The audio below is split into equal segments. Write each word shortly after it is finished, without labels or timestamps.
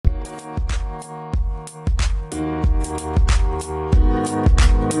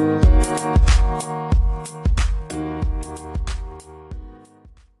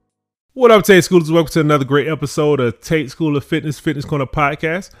What up, Tate Schoolers? Welcome to another great episode of Tate School of Fitness, Fitness Corner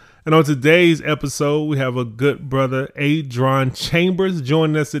Podcast. And on today's episode, we have a good brother, Adron Chambers,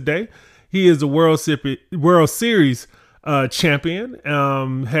 joining us today. He is the World Series champion,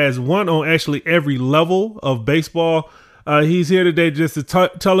 has won on actually every level of baseball. He's here today just to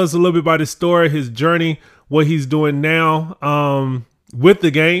tell us a little bit about his story, his journey, what he's doing now with the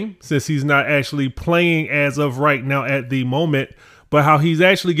game, since he's not actually playing as of right now at the moment, but how he's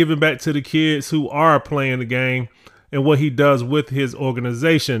actually giving back to the kids who are playing the game and what he does with his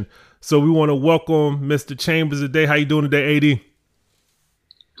organization. So we want to welcome Mr. Chambers today. How you doing today, AD?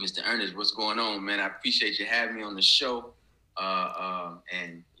 Mr. Ernest, what's going on, man? I appreciate you having me on the show.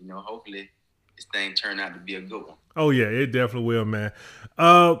 And, hopefully this thing turned out to be a good one. Oh, yeah, it definitely will, man.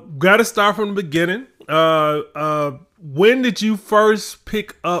 Got to start from the beginning. When did you first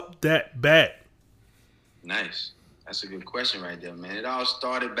pick up that bat? Nice. That's a good question right there, man. It all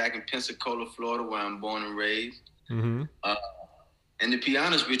started back in Pensacola, Florida, where I'm born and raised. Mm-hmm. And to be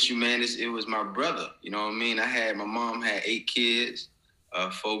honest with you, man, it was my brother. You know what I mean? My mom had 8 kids,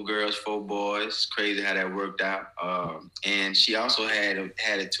 4 girls, 4 boys. It's crazy how that worked out. And she also had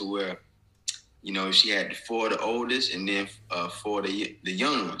it to where, she had 4 of the oldest and then 4 of the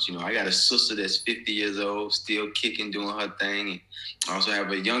young ones. I got a sister that's 50 years old, still kicking, doing her thing. And I also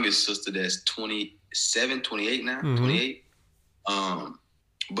have a youngest sister that's 28 now, mm-hmm. 28.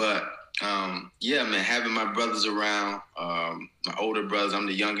 Yeah, man, having my brothers around, my older brothers, I'm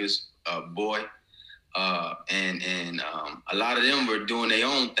the youngest boy. And a lot of them were doing their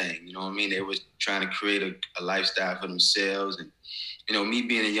own thing. You know what I mean? They were trying to create a lifestyle for themselves. And, me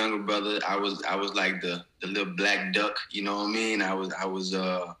being a younger brother, I was like the little black duck, you know what I mean? I was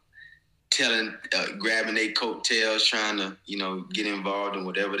grabbing their coattails, trying to, get involved in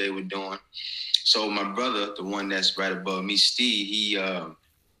whatever they were doing. So my brother, the one that's right above me, Steve,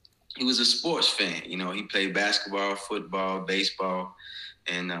 he was a sports fan. He played basketball, football, baseball.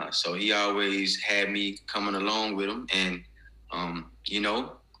 And so he always had me coming along with him. And,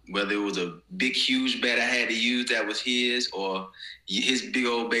 whether it was a big, huge bat I had to use that was his, or his big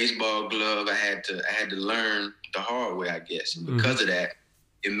old baseball glove, I had to learn the hard way, I guess. And because of that,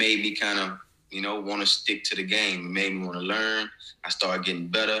 it made me kind of, want to stick to the game. It made me want to learn. I started getting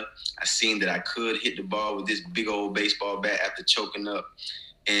better. I seen that I could hit the ball with this big old baseball bat after choking up.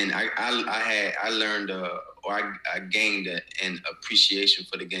 And I learned I gained an appreciation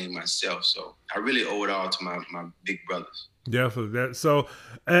for the game myself. So I really owe it all to my big brothers. Definitely. So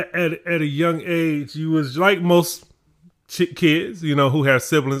at a young age, you was like most kids, who have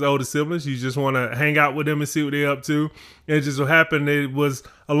siblings, older siblings. You just want to hang out with them and see what they're up to. And it just so happened it was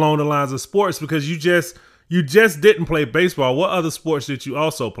along the lines of sports, because you just didn't play baseball. What other sports did you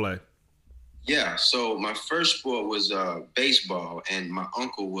also play? Yeah, so my first sport was baseball, and my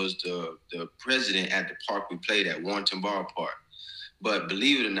uncle was the president at the park we played at, Warrenton Ballpark. But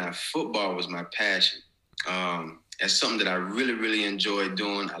believe it or not, football was my passion. That's something that I really, really enjoyed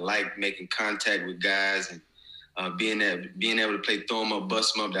doing. I like making contact with guys and being able to play throw 'em up,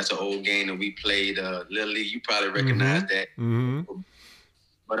 bust 'em up. That's an old game that we played, Little League. You probably recognize that. Mm-hmm.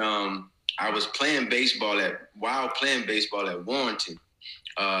 But I was playing baseball while playing baseball at Warrenton.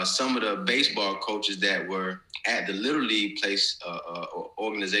 Some of the baseball coaches that were at the Little League place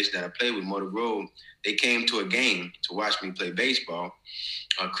organization that I played with, Motor Grove, they came to a game to watch me play baseball.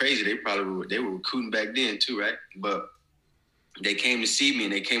 Crazy, they were recruiting back then too, right? But they came to see me,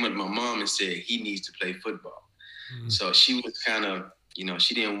 and they came up to my mom and said he needs to play football. Mm-hmm. So she was kind of,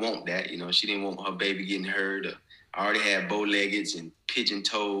 she didn't want that. She didn't want her baby getting hurt. I already had bow-leggeds and pigeon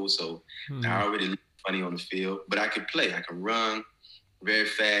toes, so I already looked funny on the field. But I could play. I could run very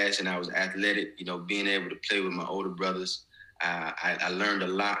fast, and I was athletic. Being able to play with my older brothers, I learned a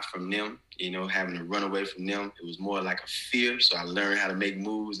lot from them. Having to run away from them, it was more like a fear. So I learned how to make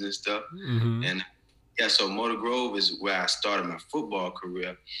moves and stuff. Mm-hmm. And yeah, so Motor Grove is where I started my football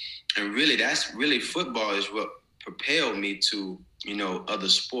career, and really football is what propelled me to other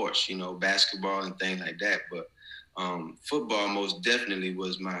sports, basketball and things like that. But football most definitely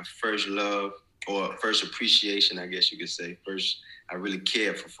was my first love, or first appreciation, I guess you could say. First, I really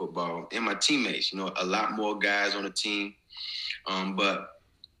cared for football and my teammates, a lot more guys on the team. But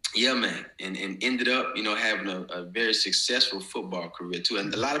yeah, man, and ended up, having a very successful football career too.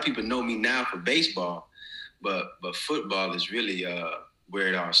 And a lot of people know me now for baseball, but football is really where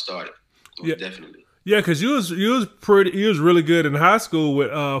it all started. Yeah. Definitely. Yeah, because you was really good in high school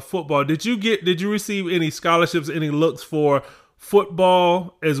with football. Did you receive any scholarships, any looks for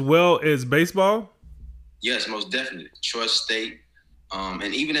football as well as baseball? Yes, most definitely. Detroit State,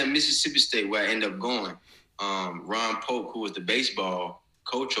 and even at Mississippi State, where I ended up going, Ron Polk, who was the baseball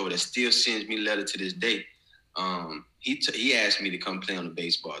coach over that still sends me letters to this day. He asked me to come play on the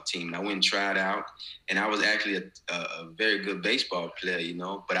baseball team. And I went and tried out, and I was actually a very good baseball player, you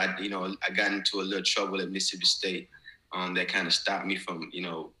know. But I got into a little trouble at Mississippi State that kind of stopped me from,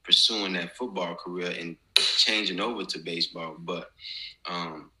 pursuing that football career and changing over to baseball. But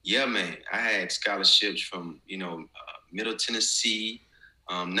yeah, man, I had scholarships from, Middle Tennessee.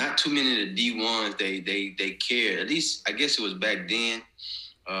 Not too many of the D1s they cared. At least I guess it was back then.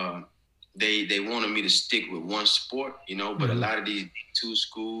 They wanted me to stick with one sport, but a lot of these two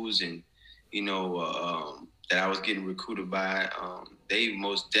schools and that I was getting recruited by, they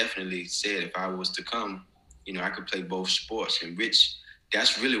most definitely said if I was to come, I could play both sports, and which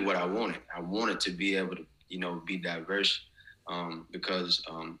that's really what I wanted. I wanted to be able to, be diverse, because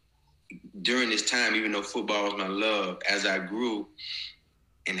during this time, even though football was my love, as I grew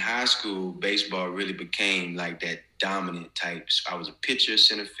in high school, baseball really became like that dominant type. So I was a pitcher,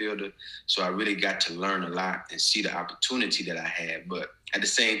 center fielder, so I really got to learn a lot and see the opportunity that I had. But at the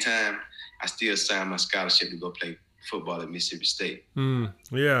same time, I still signed my scholarship to go play football at Mississippi State.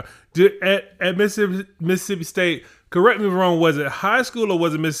 Yeah. At Mississippi State, correct me if I'm wrong, was it high school or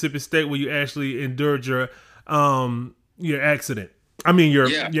was it Mississippi State where you actually endured your accident? I mean, your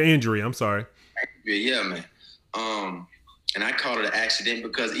injury. I'm sorry. Yeah, man. And I call it an accident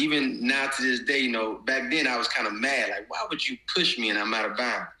because even now to this day, back then I was kind of mad. Like, why would you push me and I'm out of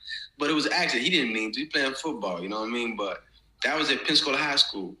bounds? But it was an accident. He didn't mean to. He playing football, you know what I mean? But that was at Pensacola High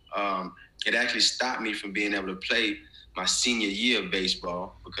School. It actually stopped me from being able to play my senior year of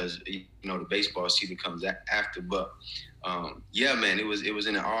baseball because, the baseball season comes after. But, yeah, man, it was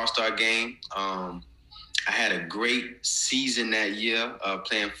in an all-star game. I had a great season that year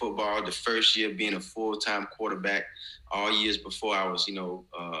playing football. The first year being a full-time quarterback. All years before I was, kind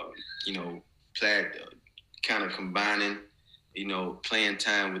of combining, playing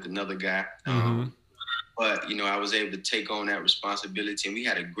time with another guy. But, I was able to take on that responsibility, and we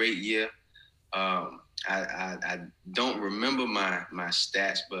had a great year. I don't remember my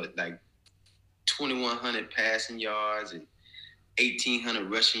stats, but like 2,100 passing yards and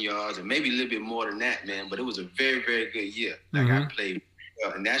 1,800 rushing yards, and maybe a little bit more than that, man. But it was a very, very good year. Like I played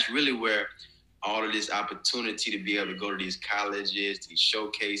well, and that's really where all of this opportunity to be able to go to these colleges, these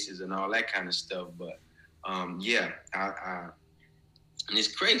showcases, and all that kind of stuff. But yeah, and it's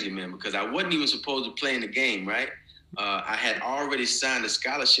crazy, man, because I wasn't even supposed to play in the game, right? I had already signed a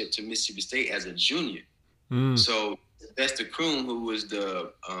scholarship to Mississippi State as a junior. So Lester Kroon, who was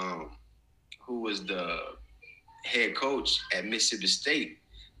the head coach at Mississippi State,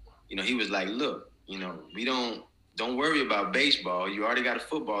 he was like, look, we don't worry about baseball. You already got a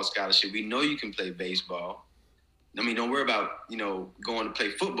football scholarship. We know you can play baseball. I mean, don't worry about, going to play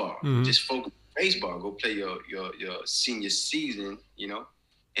football. Just focus on baseball. Go play your senior season,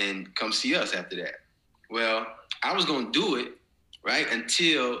 and come see us after that. Well, I was going to do it, right,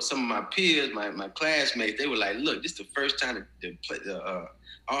 until some of my peers, my classmates, they were like, look, this is the first time the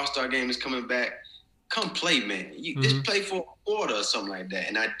All-Star game is coming back. Come play, man. You just play for a quarter or something like that.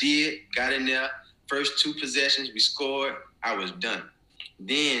 And I did, got in there. First 2 possessions, we scored. I was done.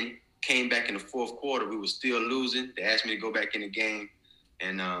 Then came back in the fourth quarter. We were still losing. They asked me to go back in the game.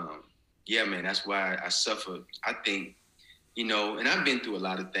 And, yeah, man, that's why I suffered. I think, and I've been through a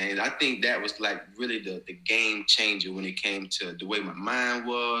lot of things. I think that was like really the game changer when it came to the way my mind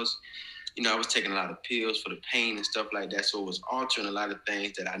was. I was taking a lot of pills for the pain and stuff like that. So it was altering a lot of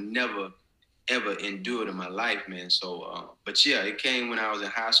things that I never ever endured in my life, man. So, but yeah, it came when I was in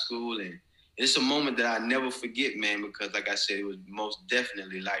high school, and it's a moment that I never forget, man, because like I said, it was most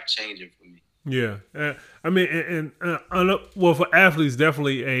definitely life-changing for me. Yeah. I mean, well, for athletes,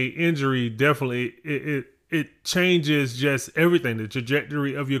 definitely a injury, definitely it changes just everything, the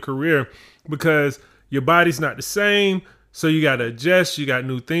trajectory of your career, because your body's not the same. So you got to adjust, you got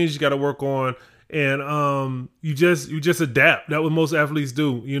new things you got to work on. And you just adapt. That's what most athletes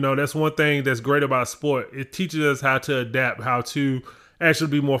do. That's one thing that's great about sport. It teaches us how to adapt, how to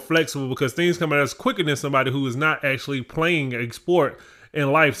actually be more flexible, because things come at us quicker than somebody who is not actually playing a sport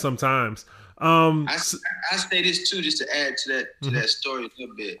in life sometimes. I say this too, just to add to that story a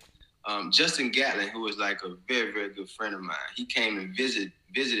little bit. Justin Gatlin, who was like a very, very good friend of mine, he came and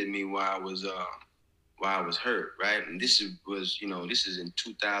visited me while I was hurt, right? And this is in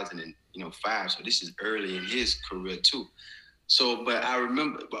 2005, so this is early in his career too. So, but I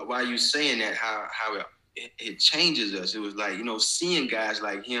remember, while you saying that, how it changes us. It was like, seeing guys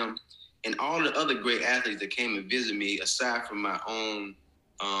like him and all the other great athletes that came and visit me, aside from my own,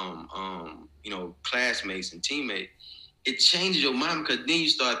 classmates and teammates, it changes your mind, because then you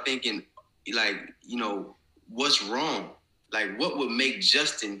start thinking, like, what's wrong? Like, what would make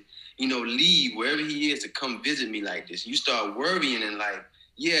Justin, leave wherever he is to come visit me like this? You start worrying and like,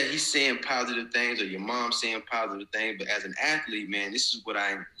 yeah, he's saying positive things or your mom's saying positive things, but as an athlete, man, this is what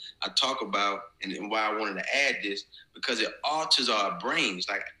I talk about and why I wanted to add this, because it alters our brains.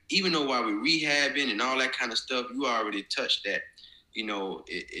 Like, even though while we're rehabbing and all that kind of stuff, you already touched that,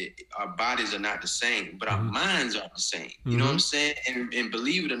 our bodies are not the same, but our minds are the same. You know what I'm saying? And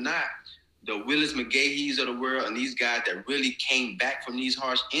believe it or not, the Willis McGahees of the world and these guys that really came back from these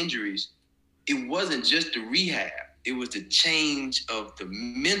harsh injuries, it wasn't just the rehab. It was the change of the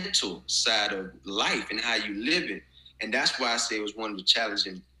mental side of life and how you live it. And that's why I say it was one of the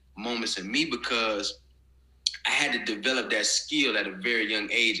challenging moments in me, because I had to develop that skill at a very young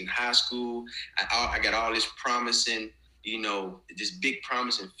age in high school. I got all this promising, this big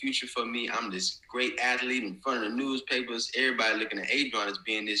promising future for me. I'm this great athlete in front of the newspapers. Everybody looking at Adron as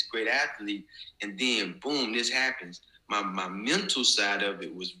being this great athlete. And then, boom, this happens. My mental side of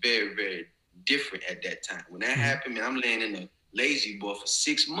it was very, very different at that time. When that happened, man, I'm laying in a lazy boy for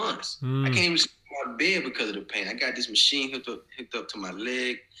 6 months. I can't even sleep in my bed because of the pain. I got this machine hooked up to my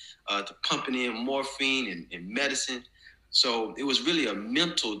leg, to pumping in morphine and medicine. So it was really a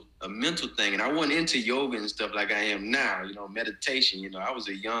mental thing. And I wasn't into yoga and stuff like I am now, meditation. I was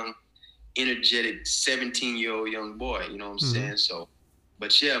a young, energetic 17-year-old young boy, you know what I'm saying? So,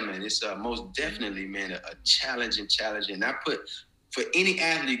 but yeah, man, it's most definitely, man, a challenging. And I put, for any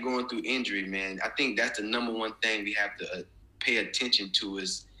athlete going through injury, man, I think that's the number one thing we have to pay attention to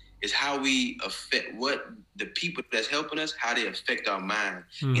is how we affect what the people that's helping us, how they affect our mind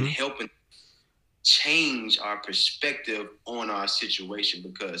and helping change our perspective on our situation,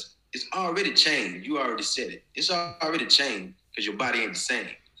 because it's already changed. You already said it. It's already changed because your body ain't the same,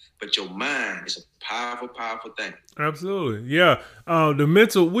 but your mind is a powerful, powerful thing. Absolutely. Yeah. The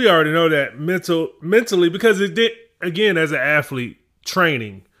mental, we already know that mentally, because it did, again, as an athlete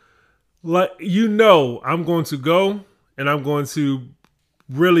training, like, I'm going to go and I'm going to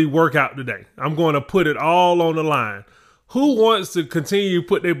really work out today. I'm going to put it all on the line. Who wants to continue to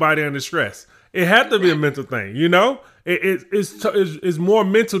put their body under stress? It had to be a mental thing, It's more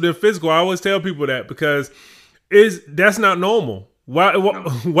mental than physical. I always tell people that, because that's not normal. Why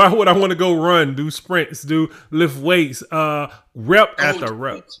would I want to go run, do sprints, lift weights, rep after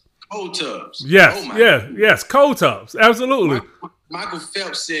rep? Cold tubs. Yes, yes, cold tubs. Absolutely. Michael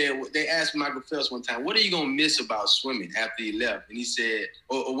Phelps said, they asked Michael Phelps one time, what are you going to miss about swimming after he left? And he said,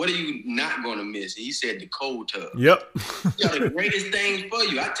 or what are you not going to miss? And he said, the cold tub. Yep. The greatest thing for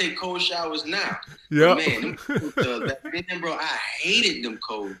you. I take cold showers now. Yep. Man, them cold tubs, bro, I hated them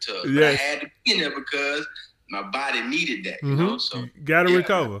cold tubs. Yes. But I had to be in there because my body needed that, So gotta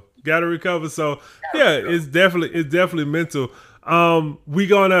recover. So it's definitely mental. I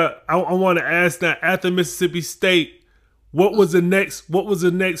want to ask that, after Mississippi State, what was the next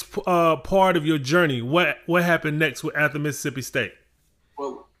part of your journey? What happened next after Mississippi State?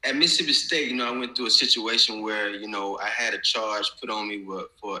 Well, at Mississippi State, I went through a situation where, I had a charge put on me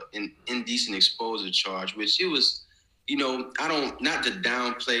for an indecent exposure charge, which it was, not to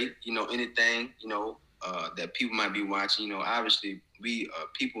downplay, anything, that people might be watching. Obviously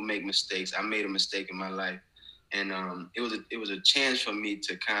people make mistakes. I made a mistake in my life, and it was a chance for me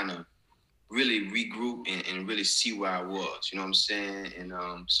to kind of really regroup and really see where I was, you know what I'm saying? And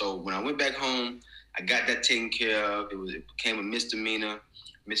so when I went back home, I got that taken care of. It became a misdemeanor.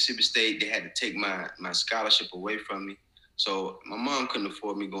 Mississippi State, they had to take my scholarship away from me. So my mom couldn't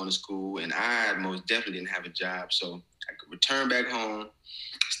afford me going to school, and I most definitely didn't have a job. So I could return back home,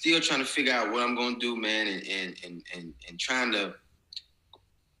 still trying to figure out what I'm going to do, man, and trying to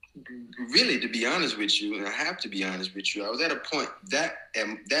really, to be honest with you, and I have to be honest with you, I was at a point that at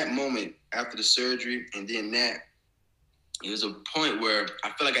that moment after the surgery, and then it was a point where I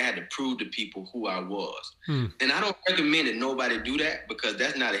felt like I had to prove to people who I was. And I don't recommend that nobody do that, because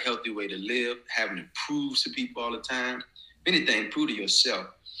that's not a healthy way to live, having to prove to people all the time. If anything, prove to yourself.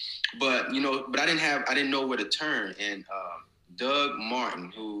 But I didn't know where to turn. And Doug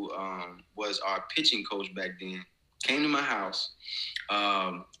Martin, who was our pitching coach back then, came to my house.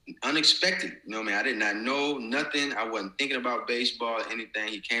 Unexpected, I did not know nothing. I wasn't thinking about baseball or anything.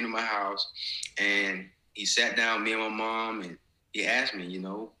 He came to my house and he sat down, me and my mom, and he asked me,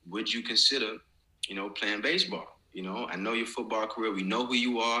 would you consider, playing baseball? I know your football career. We know who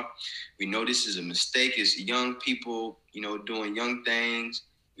you are. We know this is a mistake. It's young people, doing young things.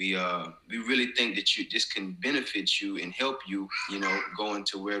 We really think that this can benefit you and help you, going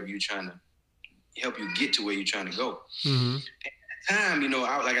to wherever you're trying to, help you get to where you're trying to go. Time,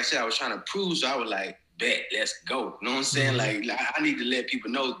 like I said, I was trying to prove, so I was like, bet, let's go. You know what I'm saying? Like, I need to let people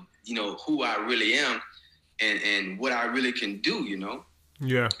know, who I really am. and what I really can do, you know?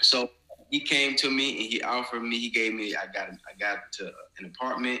 Yeah. So he came to me and he offered me, I got to an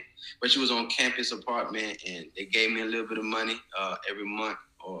apartment, which was on campus apartment, and they gave me a little bit of money every month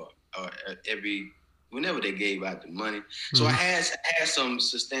or whenever they gave out the money. So I had some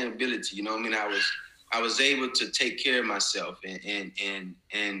sustainability, you know what I mean? I was able to take care of myself,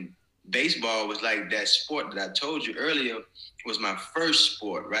 and baseball was like that sport that I told you earlier was my first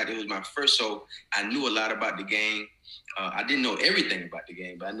sport, right? It was my first, so I knew a lot about the game. I didn't know everything about the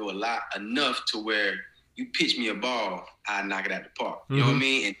game, but I knew a lot enough to where you pitch me a ball, I knock it out the park. You know what I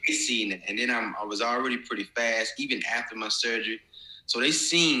mean? And they seen it, and then I was already pretty fast, even after my surgery. So they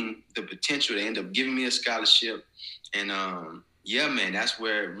seen the potential. They ended up giving me a scholarship, and yeah, man, that's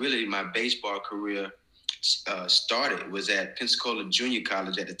where really my baseball career started. Was at Pensacola Junior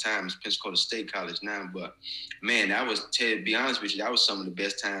College at the time. It's Pensacola State College now, but man, that was, to be honest with you, that was some of the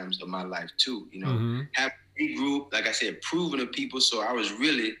best times of my life too. You know, having a group, like I said, proving to people. So I was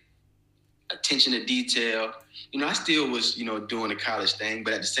really attention to detail. You know, I still was, you know, doing the college thing,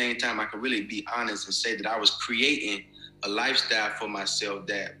 but at the same time, I can really be honest and say that I was creating a lifestyle for myself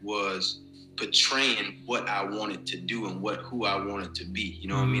that was portraying what I wanted to do and who I wanted to be. You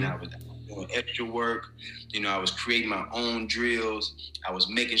know what I mean? I was doing extra work. You know, I was creating my own drills. I was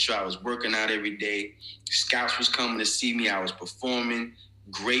making sure I was working out every day. Scouts was coming to see me. I was performing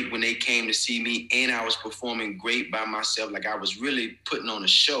great when they came to see me, and I was performing great by myself. Like I was really putting on a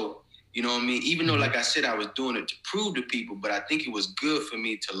show. You know what I mean? Even though, like I said, I was doing it to prove to people, but I think it was good for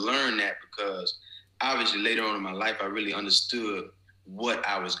me to learn that, because obviously later on in my life, I really understood what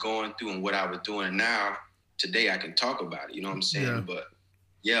I was going through and what I was doing. And now, today, I can talk about it. You know what I'm saying? Yeah. But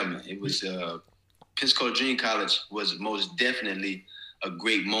yeah, man, it was Pensacola Junior College was most definitely a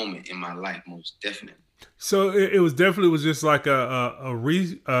great moment in my life, most definitely. So it was definitely just like it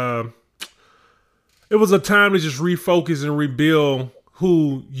was a time to just refocus and rebuild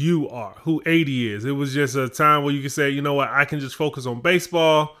who you are, who 80 is. It was just a time where you could say, you know what, I can just focus on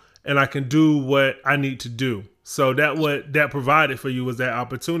baseball and I can do what I need to do. So that provided for you was that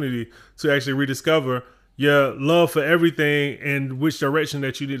opportunity to actually rediscover your love for everything and which direction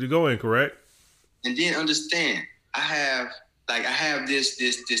that you need to go in, correct? And then understand, I have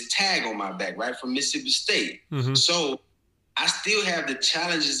this tag on my back, right, from Mississippi State. So I still have the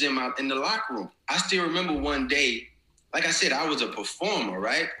challenges in the locker room. I still remember one day, like I said, I was a performer,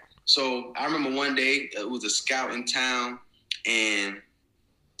 right? So I remember one day it was a scout in town, and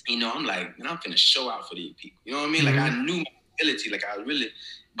you know, I'm like, man, I'm finna show out for these people. You know what I mean? Like I knew my ability, like I really,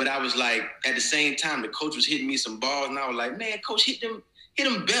 but I was like, at the same time, the coach was hitting me some balls, and I was like, man, coach, hit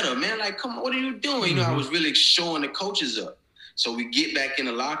them better, man. Like, come on, what are you doing? You know, I was really showing the coaches up. So we get back in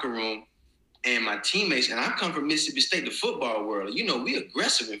the locker room, and my teammates, and I come from Mississippi State, the football world. You know, we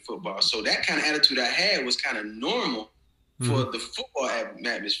aggressive in football. So that kind of attitude I had was kind of normal for the football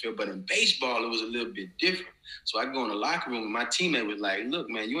atmosphere. But in baseball, it was a little bit different. So I go in the locker room, and my teammate was like, look,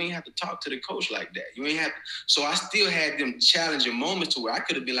 man, you ain't have to talk to the coach like that. You ain't have to. So I still had them challenging moments to where I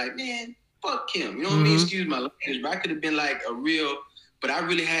could have been like, man, fuck him. You know what I mean? Excuse my language, but I could have been like but I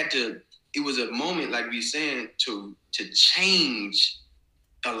really had to, it was a moment, like we saying, to change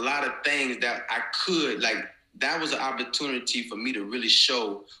a lot of things that I could, like, that was an opportunity for me to really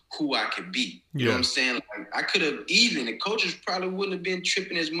show who I could be. You know what I'm saying? Like, I could have even, the coaches probably wouldn't have been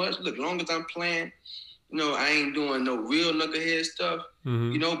tripping as much. Look, as long as I'm playing, you know, I ain't doing no real knucklehead stuff,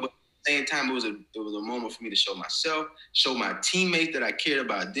 you know, but at the same time, it was a moment for me to show myself, show my teammates that I cared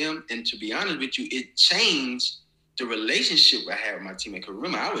about them. And to be honest with you, it changed the relationship I had with my teammates. Because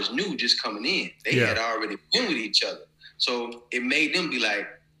remember, I was new just coming in. They had already been with each other. So it made them be like,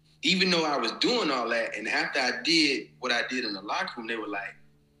 even though I was doing all that, and after I did what I did in the locker room, they were like,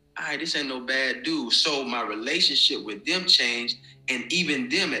 all right, this ain't no bad dude. So my relationship with them changed, and even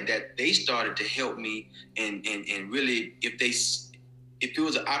them at that, they started to help me and really, if it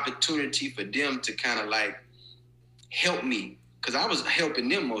was an opportunity for them to kind of like help me, because I was helping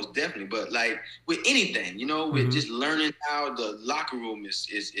them most definitely, but like with anything, you know, with just learning how the locker room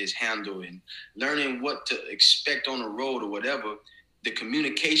is handled and learning what to expect on the road or whatever, the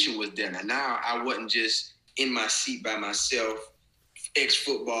communication was there. And now I wasn't just in my seat by myself,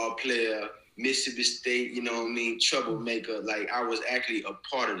 ex-football player, Mississippi State, you know what I mean, troublemaker. Like I was actually a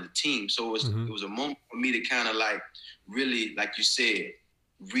part of the team. So it was a moment for me to kind of like really, like you said,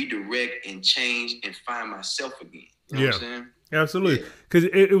 redirect and change and find myself again. You know what I'm saying? Absolutely, because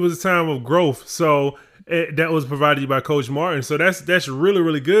it was a time of growth. So that was provided by Coach Martin. So that's really,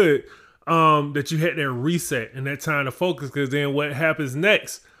 really good that you had that reset and that time to focus. Because then what happens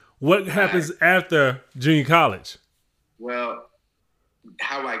next? What happens after junior college? Well,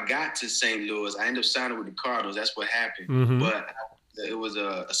 how I got to St. Louis, I ended up signing with the Cardinals. That's what happened. But it was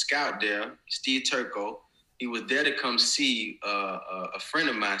a scout there, Steve Turco. He was there to come see a friend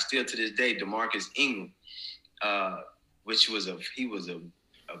of mine, still to this day, DeMarcus Ingram, which was he was a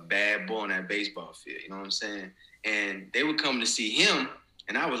bad boy on that baseball field. You know what I'm saying? And they would come to see him,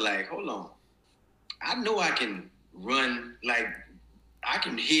 and I was like, hold on, I know I can run, like I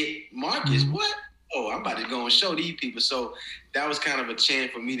can hit Marcus. What? Oh, I'm about to go and show these people. So that was kind of a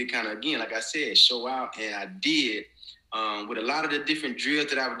chance for me to kind of, again, like I said, show out. And I did. With a lot of the different drills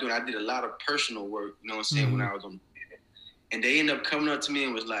that I was doing, I did a lot of personal work, you know what I'm saying, when I was on the field. And they ended up coming up to me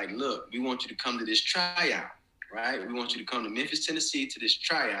and was like, look, we want you to come to this tryout, right? We want you to come to Memphis, Tennessee to this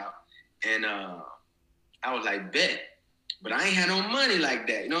tryout. And I was like, bet. But I ain't had no money like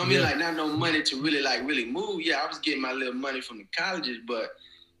that. You know what I mean? Like, not no money to really move. Yeah, I was getting my little money from the colleges, but,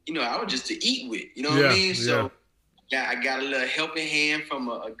 you know, I was just to eat with. You know what I mean? So, yeah, I got a little helping hand from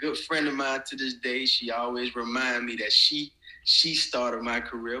a good friend of mine to this day. She always remind me that she started my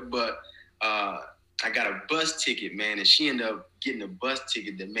career. But I got a bus ticket, man, and she ended up getting a bus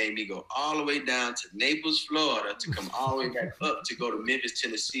ticket that made me go all the way down to Naples, Florida, to come all the way back up to go to Memphis,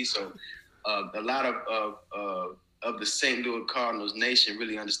 Tennessee. So a lot of the St. Louis Cardinals nation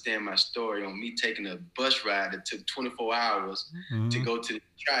really understand my story on me taking a bus ride that took 24 hours to go to the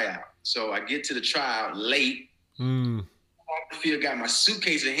tryout. So I get to the tryout late. Off the field, got my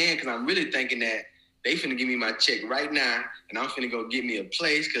suitcase in hand because I'm really thinking that they finna give me my check right now, and I'm finna go get me a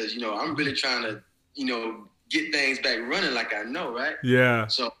place because, you know, I'm really trying to, you know, get things back running like I know, right? Yeah.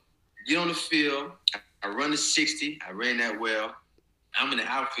 So get on the field. I run the 60. I ran that well. I'm in the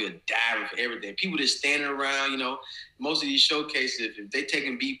outfield diving for everything. People just standing around, you know. Most of these showcases, if they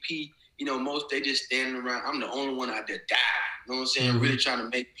taking BP, you know, most they just standing around. I'm the only one out there diving. You know what I'm saying? Really trying to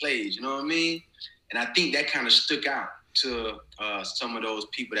make plays. You know what I mean? And I think that kind of stuck out to some of those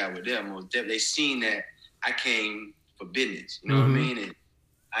people that were there. Most definitely, they seen that I came for business. You know what I mean? And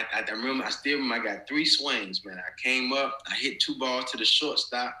I remember, I got 3 swings, man. I came up, I hit 2 balls to the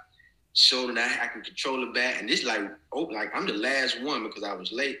shortstop. Showed that I can control the bat, and this like I'm the last one because I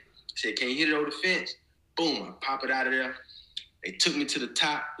was late. Said, "Can you hit it over the fence?" Boom! I pop it out of there. They took me to the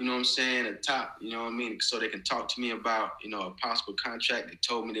top. You know what I'm saying? The top. You know what I mean? So they can talk to me about, you know, a possible contract. They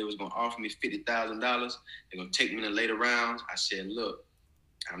told me they was gonna offer me $50,000. They're gonna take me in the later rounds. I said, "Look,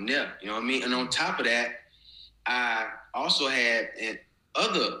 I'm there." You know what I mean? And on top of that, I also had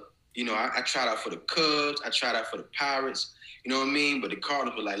other. You know, I tried out for the Cubs. I tried out for the Pirates. You know what I mean? But the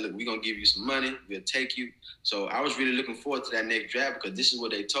Cardinals were like, look, we're going to give you some money. We'll take you. So I was really looking forward to that next draft because this is what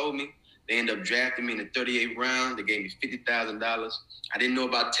they told me. They ended up drafting me in the 38th round. They gave me $50,000. I didn't know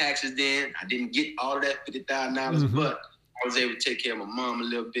about taxes then. I didn't get all of that $50,000, but I was able to take care of my mom a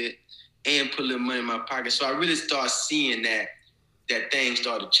little bit and put a little money in my pocket. So I really started seeing that things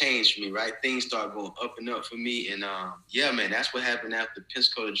started to change for me, right? Things started going up and up for me. And, yeah, man, that's what happened after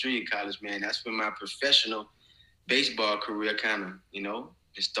Pensacola Junior College, man. That's when my professional baseball career kind of, you know,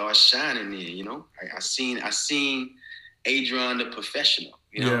 it started shining in, you know. I seen Adron the professional.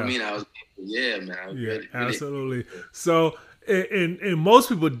 You know what I mean? I was, man. I was really, absolutely. So, and most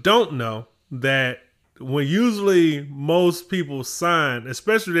people don't know that when usually most people sign,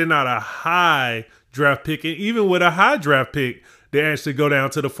 especially they're not a high draft pick, and even with a high draft pick, they actually go down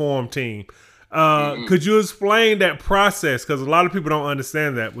to the farm team. Could you explain that process? Because a lot of people don't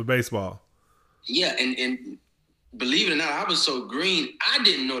understand that with baseball. Yeah, and believe it or not, I was so green, I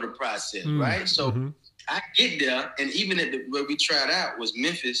didn't know the process, right? So I get there, and even at where we tried out was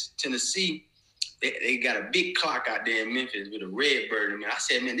Memphis, Tennessee. They got a big clock out there in Memphis with a red bird. I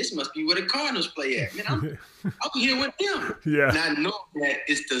said, man, this must be where the Cardinals play at. Man, I'm here with them. Yeah. And I know that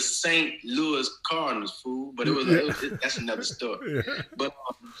it's the St. Louis Cardinals, fool, but that's another story. Yeah. But,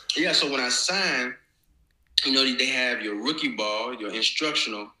 so when I signed, you know, they have your rookie ball, your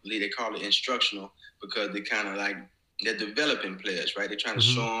instructional, they call it instructional, because they kind of like, they're developing players, right? They're trying to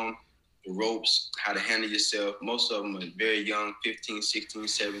show them the ropes, how to handle yourself. Most of them are very young, 15, 16,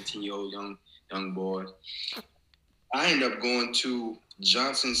 17-year-old young boys. I ended up going to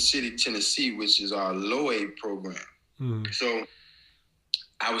Johnson City, Tennessee, which is our low A program. So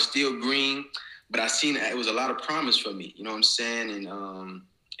I was still green, but I seen it was a lot of promise for me. You know what I'm saying? And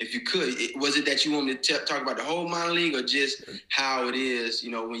if you could, was it that you want me to talk about the whole minor league or just how it is, you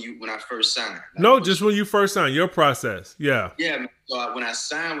know, when I first signed? Like, no, just when you first signed, your process. Yeah. Yeah. So when I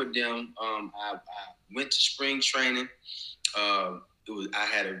signed with them, I went to spring training. I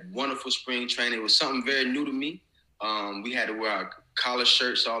had a wonderful spring training. It was something very new to me. We had to wear our collar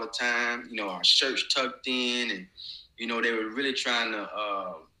shirts all the time, you know, our shirts tucked in, and, you know, they were really trying to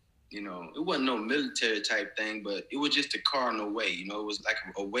it wasn't no military type thing, but it was just a cardinal way. It was like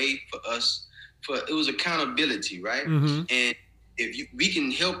a way for us, it was accountability, right? Mm-hmm. And if we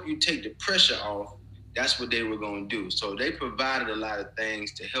can help you take the pressure off, that's what they were going to do. So they provided a lot of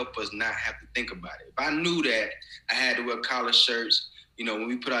things to help us not have to think about it. If I knew that I had to wear collar shirts, when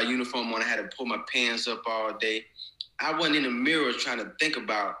we put our uniform on, I had to pull my pants up all day. I wasn't in the mirror trying to think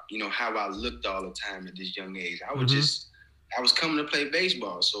about, how I looked all the time at this young age. I was coming to play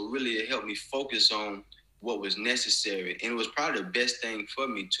baseball. So really it helped me focus on what was necessary. And it was probably the best thing for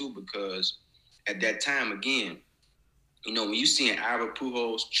me too, because at that time, again, when you seeing Albert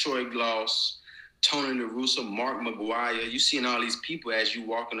Pujols, Troy Gloss, Tony La Russa, Mark McGwire, you seeing all these people as you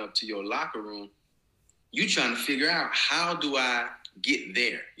walking up to your locker room, you trying to figure out, how do I get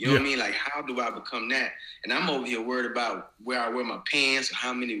there? You know what I mean? Like, how do I become that? And I'm over here worried about where I wear my pants, or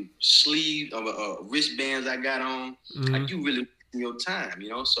how many sleeves or wristbands I got on. Mm-hmm. Like, you really your time,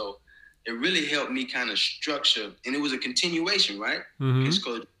 So it really helped me kind of structure, and it was a continuation, right? Mm-hmm.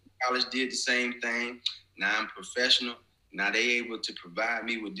 College did the same thing. Now I'm professional. Now they able to provide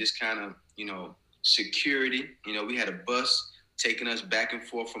me with this kind of, security. We had a bus taking us back and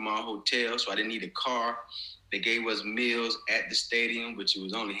forth from our hotel, so I didn't need a car. They gave us meals at the stadium, which it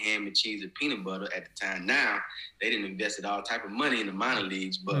was only ham and cheese and peanut butter at the time. Now they didn't invested all type of money in the minor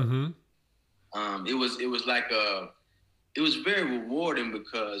leagues, but it was very rewarding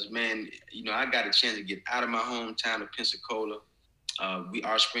because, man, I got a chance to get out of my hometown of Pensacola.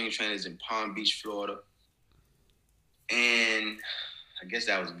 Our spring training is in Palm Beach, Florida, and I guess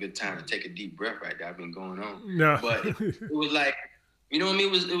that was a good time to take a deep breath right there. I've been going on. No. But it was like, what I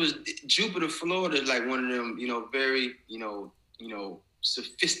mean? It was Jupiter, Florida is like one of them, very,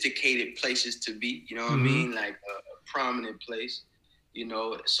 sophisticated places to be, what I mean? Like a prominent place,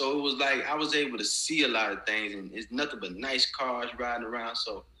 So it was like I was able to see a lot of things, and it's nothing but nice cars riding around.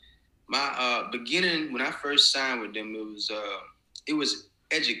 So my beginning, when I first signed with them, it was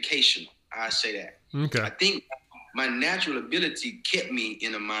educational. I say that. Okay. I think my natural ability kept me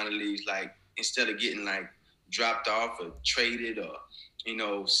in the minor leagues, like instead of getting like dropped off or traded or,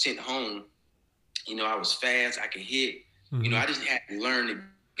 sent home, I was fast, I could hit, I just had to learn the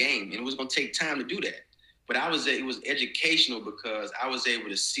game, and it was going to take time to do that. But it was educational because I was able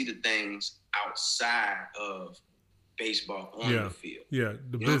to see the things outside of baseball on the field. Yeah,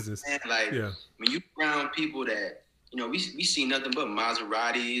 the business. Like when you around people that, we see nothing but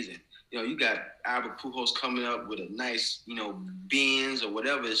Maseratis, and you got Albert Pujols coming up with a nice, Benz or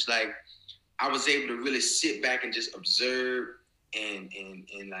whatever. It's like I was able to really sit back and just observe and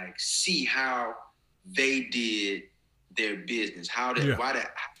like see how they did their business. Why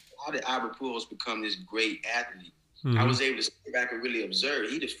did Albert Pujols become this great athlete? I was able to sit back and really observe.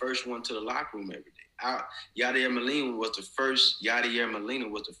 He the first one to the locker room every day. Yadier Molina was the first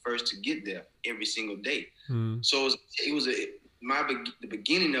to get there every single day. So the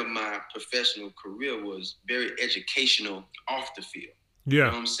beginning of my professional career was very educational off the field. Yeah, you know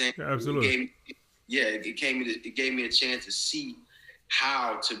what I'm saying? Absolutely. It gave me a chance to see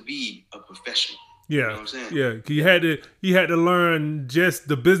how to be a professional. Yeah, you know what I'm saying? Yeah, you had to learn just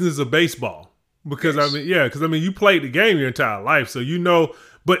the business of baseball because you played the game your entire life, so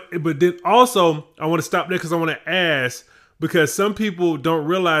But then also I want to stop there because I want to ask, because some people don't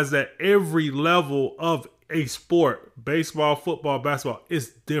realize that every level of a sport, baseball, football, basketball, is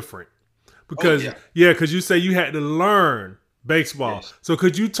different. Because because you say you had to learn baseball. Yes. So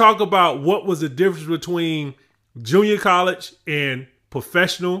could you talk about what was the difference between junior college and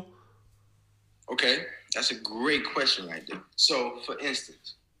professional? Okay, that's a great question right there. So for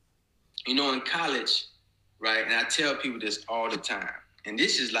instance, in college, right, and I tell people this all the time, and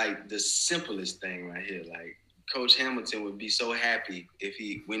this is like the simplest thing right here. Like Coach Hamilton would be so happy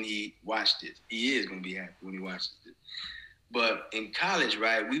when he watched it. He is going to be happy when he watches it. But in college,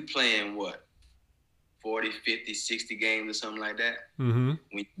 right, we playing what? 40, 50, 60 games or something like that. Mm-hmm.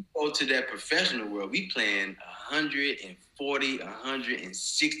 When you go to that professional world, we playing 140,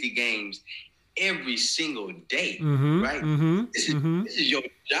 160 games every single day, right? Mm-hmm. This is your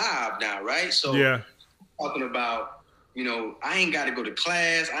job now, right? So talking about, I ain't got to go to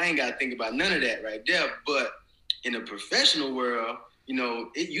class. I ain't got to think about none of that right there. But in the professional world,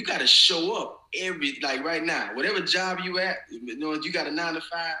 you got to show up like right now, whatever job you at, you got a 9 to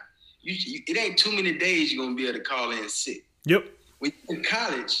 5, it ain't too many days you're going to be able to call in sick. Yep. When you're in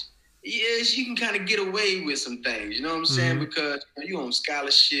college, yes, you can kind of get away with some things, you know what I'm saying? Because you're on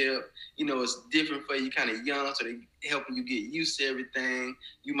scholarship, it's different for you, kind of young, so they helping you get used to everything.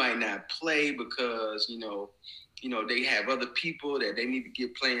 You might not play because, they have other people that they need to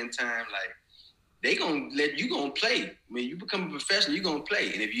get playing time. Like, they gonna let you gonna play. When you become a professional, you gonna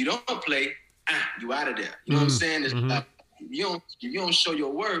play. And if you don't play, you out of there. You know what I'm saying? It's like you don't show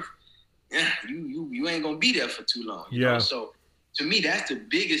your worth, you ain't gonna be there for too long. You know? So to me, that's the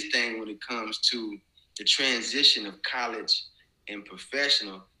biggest thing when it comes to the transition of college and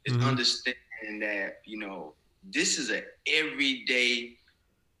professional is understanding that, you know, this is a everyday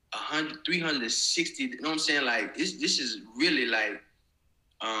 360, you know what I'm saying? Like this is really like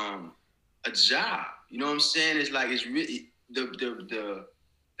a job. You know what I'm saying? It's like it's really the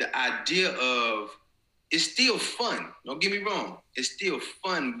idea of it's still fun. Don't get me wrong. It's still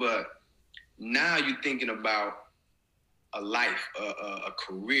fun, but now you're thinking about a life, a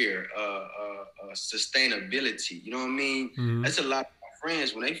career, a sustainability. You know what I mean? That's a lot of my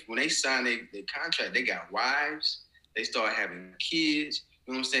friends when they sign their contract, they got wives, they start having kids.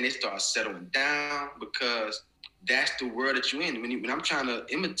 You know what I'm saying? They start settling down because that's the world that you're in. When I'm trying to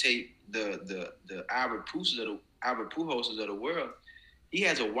imitate the Albert Pujols of the world, he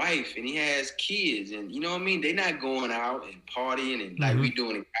has a wife and he has kids, and you know what I mean? They're not going out and partying and like we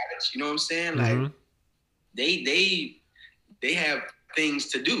doing in college. You know what I'm saying? Like they have things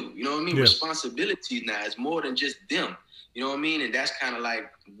to do. You know what I mean? Responsibilities now. It's more than just them. You know what I mean? And that's kind of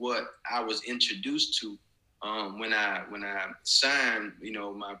like what I was introduced to when I signed, you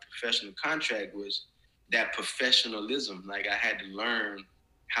know, my professional contract was that professionalism. Like I had to learn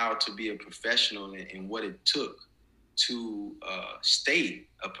how to be a professional and what it took to stay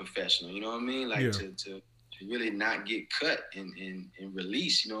a professional. You know what I mean? Like to really not get cut and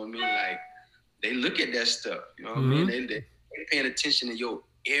release. You know what I mean? Like they look at that stuff. You know what I mean? They paying attention to your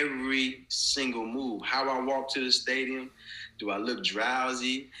every single move. How I walk to the stadium. Do I look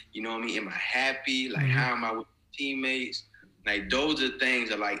drowsy? You know what I mean? Am I happy? Like, how am I with teammates? Like, those are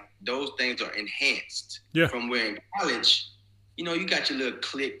things are enhanced from where in college, you know, you got your little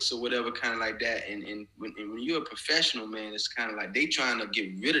cliques or whatever kind of like that. And when you're a professional, man, it's kind of like they trying to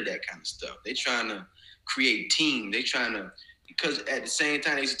get rid of that kind of stuff. They trying to create team. They trying to, because at the same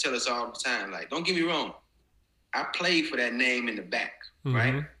time, they used to tell us all the time, like, don't get me wrong. I played for that name in the back,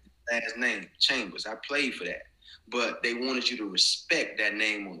 right? Last name, Chambers. I played for that. But they wanted you to respect that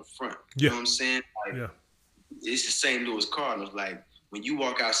name on the front. You know what I'm saying? Like, it's the St. Louis Cardinals. Like, when you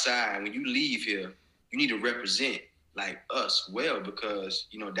walk outside, when you leave here, you need to represent, like, us well because,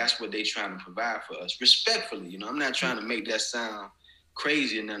 you know, that's what they trying to provide for us. Respectfully, you know, I'm not trying to make that sound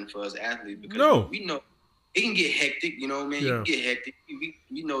crazy or nothing for us athletes because we know it can get hectic, you know what I mean? You can get hectic.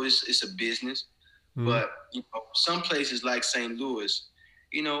 We know it's a business. But, you know, some places like St. Louis,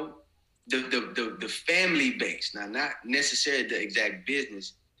 you know, the family base, now not necessarily the exact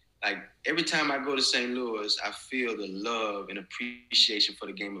business. Like every time I go to St. Louis, I feel the love and appreciation for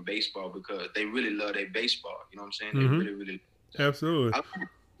the game of baseball because they really love their baseball. You know what I'm saying? They really, really. Absolutely. I like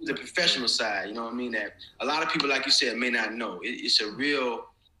the professional side, you know what I mean? That a lot of people, like you said, may not know. It's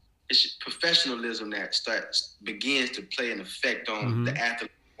professionalism that begins to play an effect on the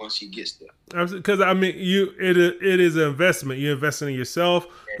athlete once he gets there. Because I mean, it is an investment. You're investing in yourself.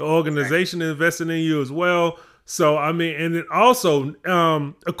 The organization is investing in you as well. So I mean, and then also,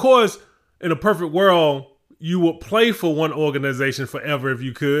 of course, in a perfect world, you would play for one organization forever if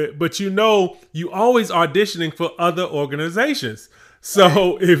you could. But you know, you always auditioning for other organizations.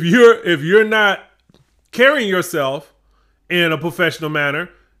 So if you're not carrying yourself in a professional manner,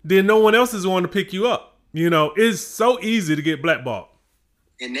 then no one else is going to pick you up. You know, it's so easy to get blackballed.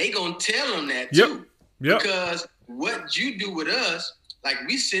 And they gonna tell them that too. Because what you do with us, like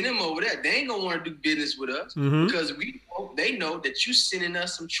we send them over there, they ain't gonna want to do business with us because they know that you sending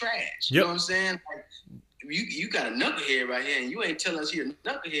us some trash. You know what I'm saying? Like, you got a knucklehead right here, and you ain't telling us you're a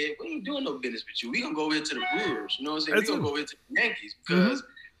knucklehead. We ain't doing no business with you. We gonna go over here to the Brewers. You know what I'm saying? We gonna go over here to the Yankees because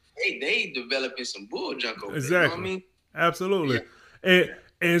they developing some bull junk over there. You know what I mean? Absolutely.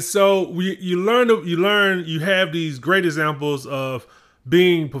 And so you have these great examples of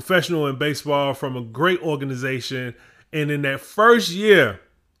being professional in baseball from a great organization. And in that first year,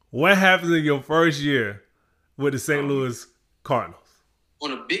 what happens in your first year with the St. Louis Cardinals?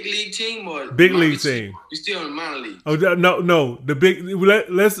 On a big league team or big league team? You still in the minor league? Oh no, the big.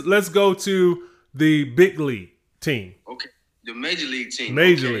 Let's go to the big league team. Okay, the major league team.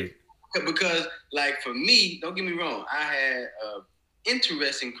 Major league. Because like for me, don't get me wrong, I had an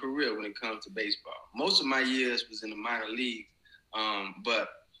interesting career when it comes to baseball. Most of my years was in the minor league. But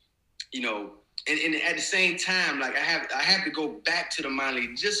you know, and at the same time, like I have to go back to the minor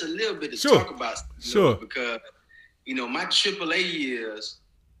league just a little bit to talk about because you know my AAA years,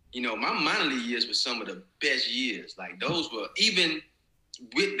 you know my minor league years were some of the best years. Like those were even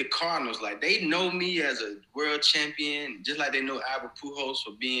with the Cardinals, like they know me as a world champion, just like they know Albert Pujols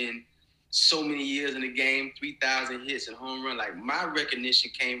for being so many years in the game, 3,000 hits and home run. Like my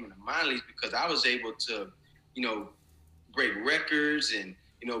recognition came in the minor leagues because I was able to, break records and,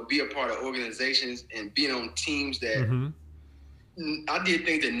 be a part of organizations and being on teams that I did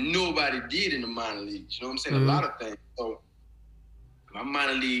things that nobody did in the minor leagues. You know what I'm saying? A lot of things. So my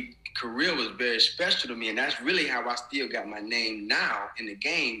minor league career was very special to me, and that's really how I still got my name now in the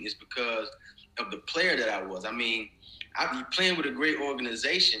game, is because of the player that I was. I mean, I be playing with a great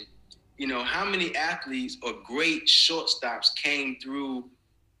organization. How many athletes or great shortstops came through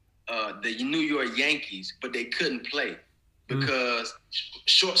the New York Yankees, but they couldn't play because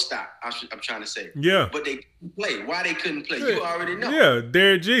shortstop, I'm trying to say. Yeah. But they couldn't play. Why they couldn't play? You already know. Yeah,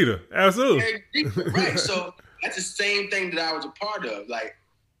 Derek Jeter. Absolutely. Derek Jeter, right. So that's the same thing that I was a part of. Like,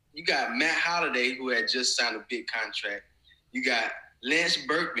 you got Matt Holliday, who had just signed a big contract. You got Lance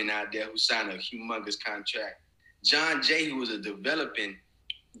Berkman out there, who signed a humongous contract. John Jay, who was a developing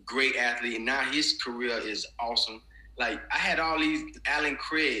great athlete, and now his career is awesome. Like, I had all these, Alan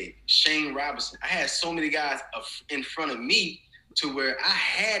Craig, Shane Robinson. I had so many guys in front of me to where I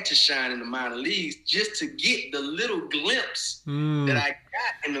had to shine in the minor leagues just to get the little glimpse that I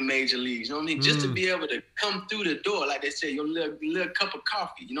got in the major leagues. You know what I mean? Just to be able to come through the door, like they say, your little cup of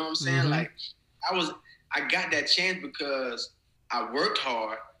coffee. You know what I'm saying? Like, I got that chance because I worked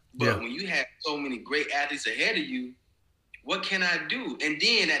hard. But when you have so many great athletes ahead of you, what can I do? And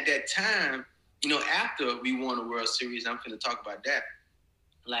then at that time, after we won the World Series, I'm going to talk about that.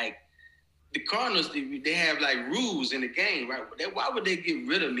 Like, the Cardinals, they have like rules in the game, right? Why would they get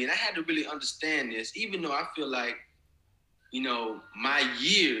rid of me? And I had to really understand this, even though I feel like, my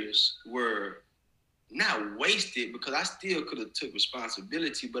years were not wasted, because I still could have took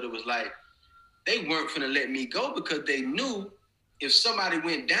responsibility, but it was like they weren't going to let me go because they knew if somebody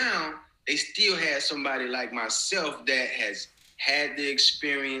went down, they still had somebody like myself that has had the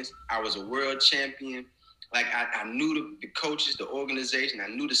experience. I was a world champion. Like, I knew the coaches, the organization, I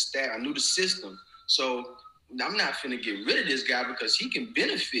knew the staff, I knew the system. So I'm not finna get rid of this guy because he can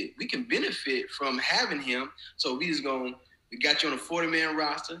benefit. We can benefit from having him. So we got you on a 40-man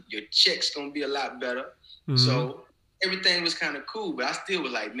roster. Your check's gonna be a lot better. So everything was kind of cool, but I still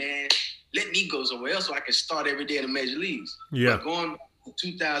was like, man, let me go somewhere else so I can start every day in the major leagues. Yeah. But going to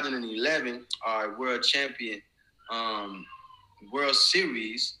 2011, our world champion, World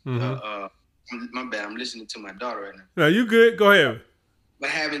Series, my bad, I'm listening to my daughter right now. No, you good. Go ahead. But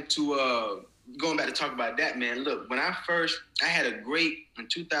having to, going back to talk about that, man, look, when I had a great, in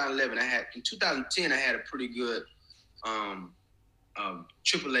 2011, in 2010, I had a pretty good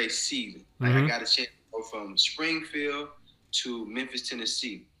AAA season. Like, I got a chance to go from Springfield to Memphis,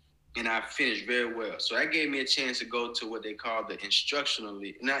 Tennessee, and I finished very well. So that gave me a chance to go to what they call the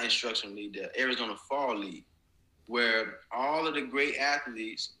the Arizona Fall League, where all of the great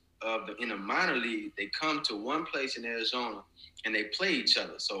athletes in the minor league, they come to one place in Arizona and they play each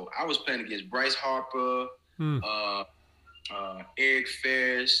other. So I was playing against Bryce Harper, Eric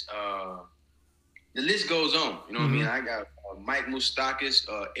Ferris, the list goes on. You know what I mean? I got Mike Moustakas,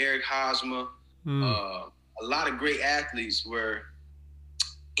 Eric Hosmer, a lot of great athletes were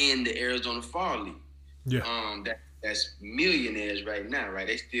in the Arizona Fall League. Yeah. That's millionaires right now, right?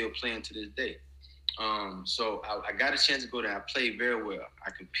 They still playing to this day. So I got a chance to go there. I played very well.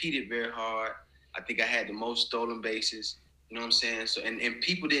 I competed very hard. I think I had the most stolen bases. You know what I'm saying? So and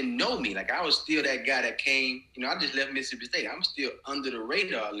people didn't know me. Like, I was still that guy that came. I just left Mississippi State. I'm still under the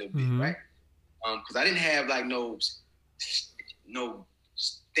radar a little bit, right? Because I didn't have like no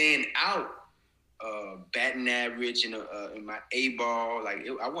stand out batting average in my A ball. Like,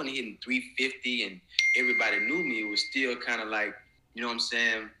 I wasn't hitting 350, and everybody knew me. It was still kind of like, you know what I'm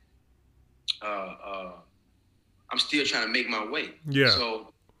saying? I'm still trying to make my way. Yeah.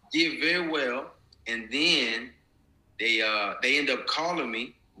 So did very well, and then they end up calling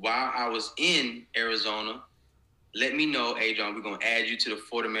me while I was in Arizona. Let me know, Adron, we're gonna add you to the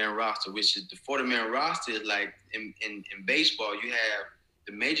 40-man roster, which is the 40-man roster is like in baseball, you have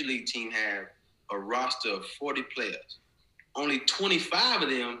the major league team have a roster of 40 players. Only 25 of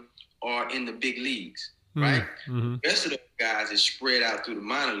them are in the big leagues. Right? The rest of the guys is spread out through the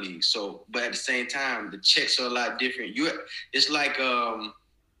minor leagues. So, but at the same time, the checks are a lot different. It's like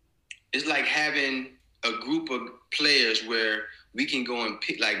having a group of players where we can go and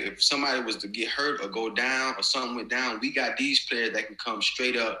pick. Like, if somebody was to get hurt or go down or something went down, we got these players that can come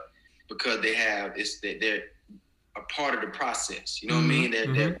straight up because they're a part of the process. You know what I mean?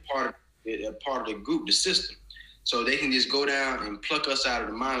 They're part of the group, the system. So they can just go down and pluck us out of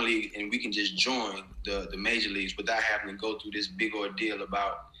the minor league, and we can just join the major leagues without having to go through this big ordeal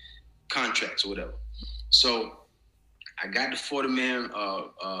about contracts or whatever. So I got the 40-man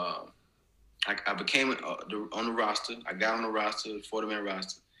I became on the roster. I got on the roster, 40-man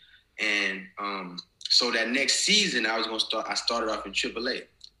roster. And so that next season, I started off in AAA,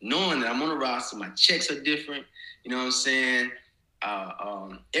 knowing that I'm on the roster. My checks are different. You know what I'm saying?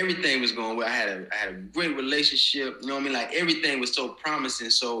 Everything was going well. I had a great relationship. You know what I mean? Like everything was so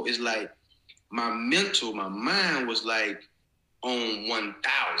promising. So it's like my mind was like on 1,000.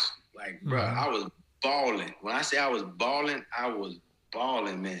 Like, bro, I was balling. When I say I was balling,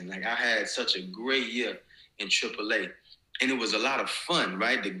 man. Like I had such a great year in AAA. And it was a lot of fun,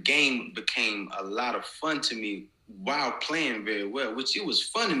 right? The game became a lot of fun to me while playing very well, which it was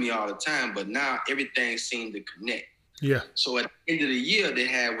fun to me all the time, but now everything seemed to connect. Yeah. So at the end of the year, they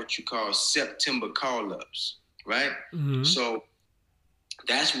had what you call September call-ups, right? So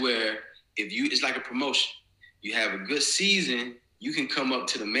that's where it's like a promotion. You have a good season, you can come up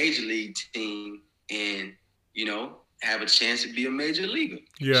to the major league team and, you know, have a chance to be a major leaguer.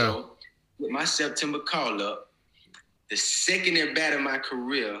 Yeah. So with my September call-up, the second at bat of my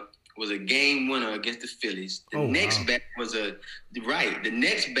career was a game winner against the Phillies. The next bat was the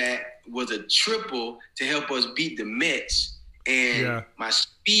next bat was a triple to help us beat the Mets. And my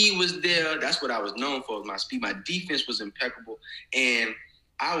speed was there. That's what I was known for, my speed. My defense was impeccable. And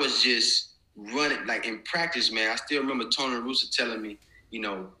I was just running, like in practice, man. I still remember Tony La Russa telling me, you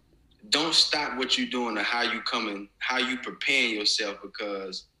know, don't stop what you're doing or how you preparing yourself,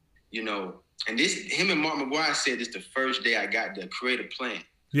 because, you know, and him and Mark McGwire said this the first day I got the creative plan.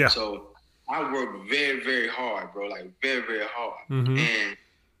 Yeah. So I worked very, very hard, bro. Like very, very hard. And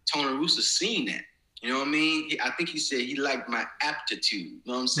Tony La Russa seen that. You know what I mean? I think he said he liked my aptitude. You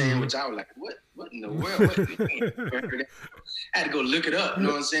know what I'm saying? Which I was like, what in the world? I had to go look it up. You know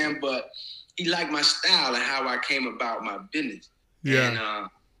what I'm saying? But he liked my style and how I came about my business. Yeah. And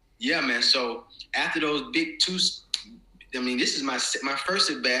yeah, man. So after those big two, I mean, this is my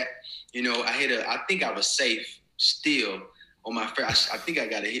first at bat. You know, I think I was safe still on my first. I think I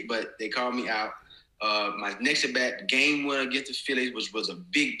got a hit, but they called me out. My next at bat, game winner against the Phillies, which was a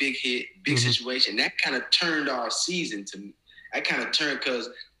big hit, big situation. That kind of turned our season to me. I kind of turned because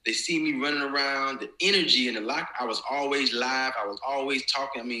they see me running around, the energy in the locker. I was always live. I was always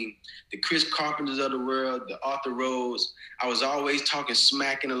talking. I mean, the Chris Carpenters of the world, the Arthur Rhodes. I was always talking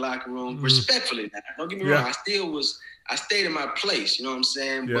smack in the locker room, respectfully. Now, don't get me wrong. I stayed in my place. You know what I'm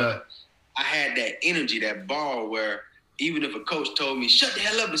saying? Yeah. But I had that energy, that ball where even if a coach told me, shut the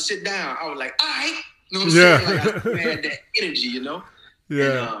hell up and sit down, I was like, all right. You know what I'm saying? Like I had that energy, you know?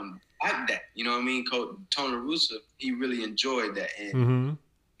 Yeah. And I like that. You know what I mean? Coach Tony La Russa, he really enjoyed that. And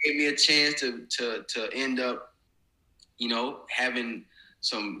gave me a chance to end up, you know, having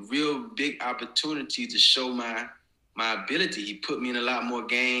some real big opportunities to show my ability. He put me in a lot more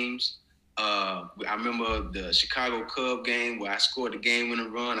games. I remember the Chicago Cub game where I scored the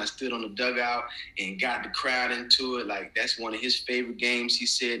game-winning run. I stood on the dugout and got the crowd into it. Like, that's one of his favorite games, he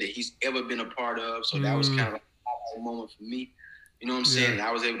said, that he's ever been a part of. So that was kind of like a moment for me. You know what I'm saying? And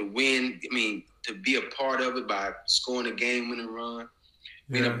I was able to win. I mean, to be a part of it by scoring a game-winning run.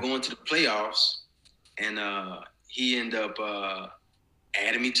 We ended up going to the playoffs, and he ended up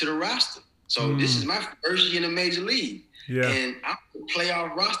adding me to the roster. So this is my first year in the major league. Yeah. And I'm on the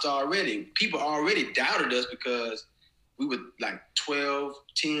playoff roster already. People already doubted us because we were like 12,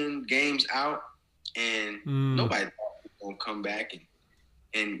 10 games out, and nobody thought we were going to come back.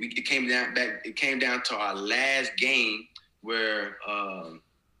 And it came down to our last game where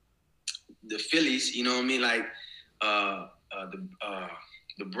the Phillies, you know what I mean, like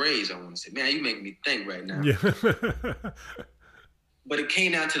the Braves, I want to say. Man, you making me think right now. Yeah. But it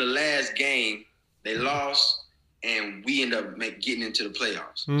came down to the last game. They lost. And we end up getting into the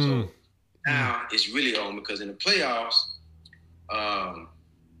playoffs. So now it's really on, because in the playoffs,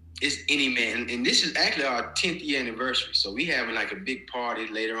 it's any man. And this is actually our 10th year anniversary. So we having like a big party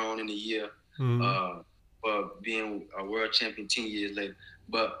later on in the year for being a world champion 10 years later.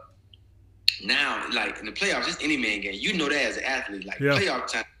 But now, like in the playoffs, it's any man game. You know that as an athlete. Like playoff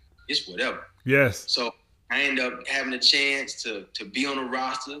time, it's whatever. Yes. So I end up having a chance to be on the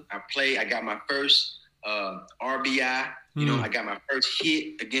roster. I got my first RBI. You know, I got my first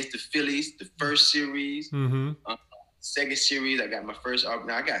hit against the Phillies, the first series. Second series, I got my first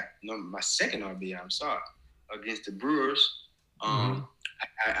RBI. I got my second RBI, I'm sorry, against the Brewers. I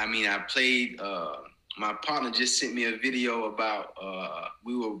mean, I played, my partner just sent me a video about,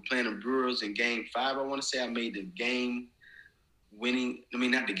 we were playing the Brewers in game 5, I want to say. I made the game winning, I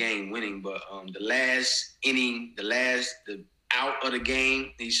mean, not the game winning, but the last inning, the out of the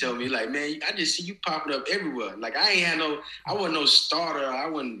game. He showed me like, man, I just see you popping up everywhere. Like I wasn't no starter. I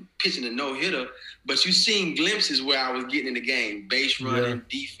wasn't pitching a no-hitter, but you seen glimpses where I was getting in the game, base running,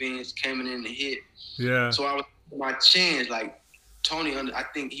 defense, coming in to hit. Yeah. So I was my chance. Like Tony, I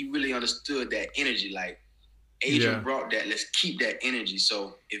think he really understood that energy. Like Adron brought that. Let's keep that energy.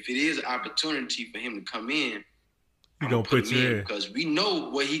 So if it is an opportunity for him to come in, He gonna put you in because we know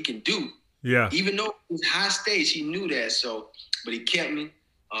what he can do. Yeah. Even though it was high stakes, he knew that. So, but he kept me.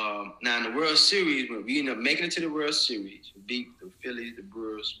 Now in the World Series, when we ended up making it to the World Series, we beat the Phillies, the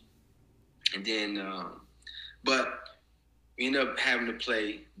Brewers, and then, but we ended up having to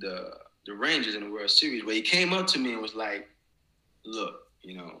play the Rangers in the World Series. Where he came up to me and was like, "Look,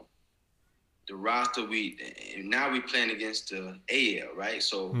 you know, the roster now we playing against the AL, right?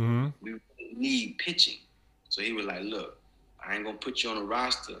 So we need pitching." So he was like, "Look, I ain't gonna put you on the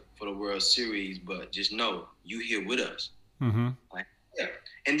roster for the World Series, but just know you here with us." Like, yeah.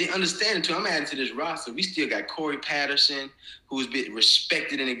 And then understanding too, I'm adding to this roster. We still got Corey Patterson, who's been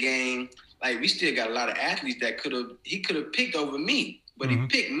respected in the game. Like we still got a lot of athletes that he could have picked over me, but he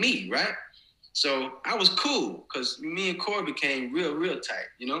picked me, right? So I was cool because me and Corey became real tight,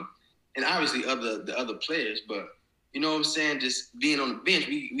 you know. And obviously the other players, but you know what I'm saying? Just being on the bench,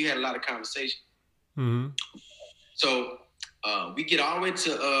 we had a lot of conversation. So we get all the way to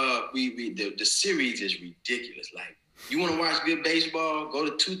the series is ridiculous. Like you want to watch good baseball, go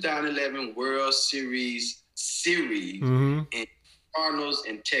to 2011 World Series and Cardinals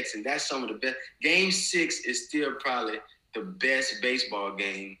and Texans. That's some of the best. Game 6 is still probably the best baseball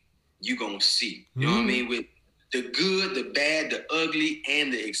game you gonna see. You know what I mean? With the good, the bad, the ugly,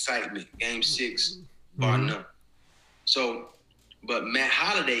 and the excitement. Game 6, bar none. So, but Matt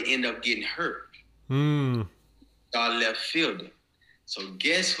Holliday ended up getting hurt. Our left fielder. So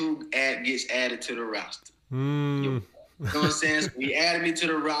guess who gets added to the roster? You know what I'm saying? So he added me to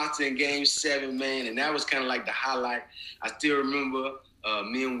the roster in Game 7, man, and that was kind of like the highlight. I still remember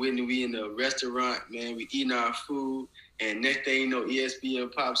me and Whitney, we in the restaurant, man, we eating our food, and next thing you know,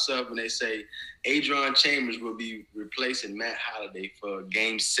 ESPN pops up and they say Adron Chambers will be replacing Matt Holliday for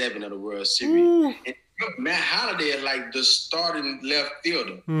Game 7 of the World Series. And Matt Holliday is like the starting left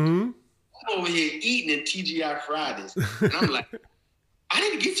fielder. I'm over here eating in TGI Fridays, and I'm like, I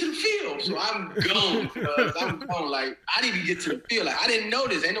need to get to the field. So I'm gone, cuz I'm gone. Like, I need to get to the field. Like, I didn't know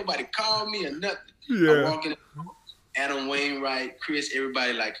this. Ain't nobody called me or nothing. I walk in, Adam Wainwright, Chris,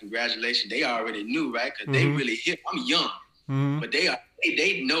 everybody like, congratulations. They already knew, right? Because they really hit. I'm young, but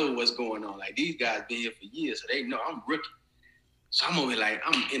they know what's going on. Like, these guys been here for years, so they know I'm rookie. So I'm over here like,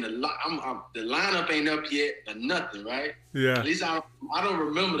 I'm in the lineup ain't up yet or nothing, right? Yeah. At least I don't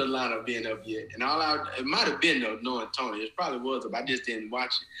remember the lineup being up yet. And it might have been though, knowing Tony. It probably was, but I just didn't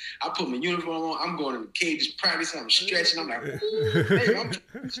watch it. I put my uniform on. I'm going to the cage practicing. I'm stretching. I'm like, hey, I'm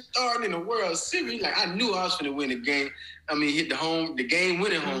starting in the World Series. Like, I knew I was going to win the game. I mean, hit the game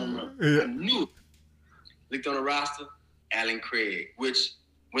winning home run. I knew it. Looked on the roster, Alan Craig, which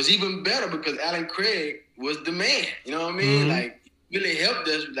was even better because Alan Craig was the man. You know what I mean? Like, really helped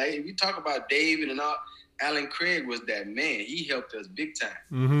us. Like, we talk about David and all. Alan Craig was that man. He helped us big time.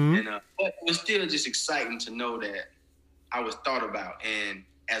 And but it was still just exciting to know that I was thought about. And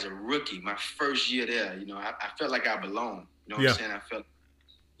as a rookie, my first year there, you know, I felt like I belonged. You know what I'm saying? I felt,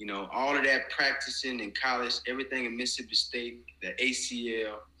 you know, all of that practicing in college, everything in Mississippi State, the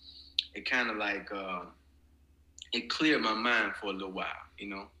ACL, it kind of like it cleared my mind for a little while. You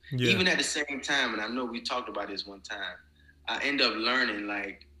know, even at the same time, and I know we talked about this one time. I end up learning,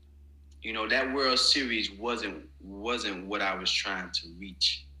 like, you know, that World Series wasn't what I was trying to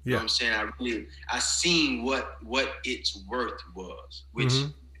reach. You know what I'm saying? I seen what its worth was, which is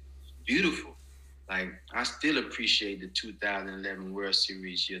beautiful. Like, I still appreciate the 2011 World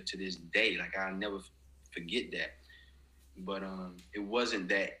Series year to this day. Like, I'll never forget that. But it wasn't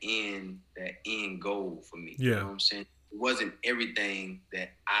that end goal for me. You know what I'm saying? It wasn't everything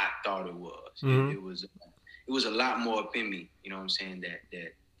that I thought it was. It was a lot more up in me, you know what I'm saying,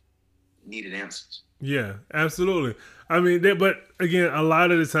 that needed answers. Yeah, absolutely. I mean, but again, a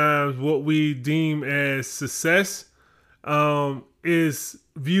lot of the times what we deem as success is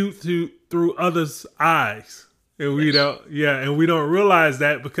viewed through others' eyes. And we don't realize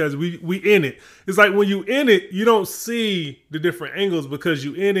that because we in it. It's like when you in it, you don't see the different angles because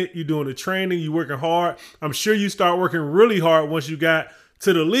you in it, you're doing the training, you working hard. I'm sure you start working really hard once you got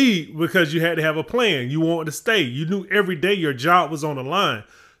to the league because you had to have a plan. You wanted to stay. You knew every day your job was on the line.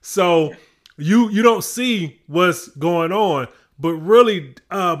 So you don't see what's going on. But really,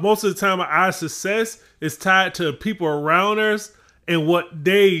 most of the time, our success is tied to people around us and what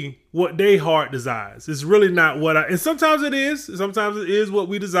they what they heart desires. It's really not what and sometimes it is. Sometimes it is what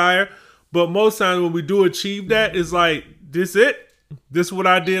we desire. But most times when we do achieve that, it's like, this it? This is what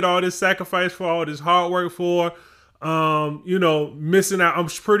I did all this sacrifice for, all this hard work for. Missing out. I'm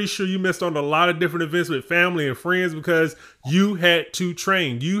pretty sure you missed on a lot of different events with family and friends because you had to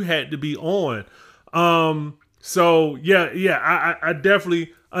train. You had to be on. So I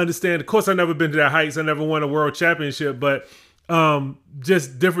definitely understand. Of course, I never been to that heights. I never won a world championship, but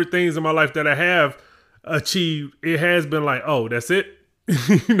just different things in my life that I have achieved. It has been like, oh, that's it.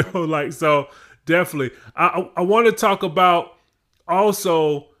 So definitely. I want to talk about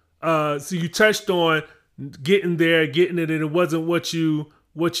also, so you touched on getting there, getting it, and it wasn't what you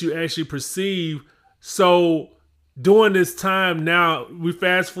actually perceive. So during this time now, we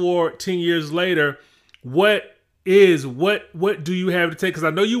fast forward 10 years later, what do you have to take? Because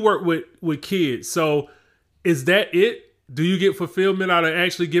I know you work with kids. So is that it? Do you get fulfillment out of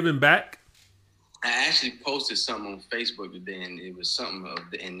actually giving back? I actually posted something on Facebook today, and it was something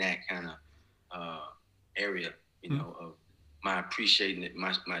in that kind of area, of my appreciating it,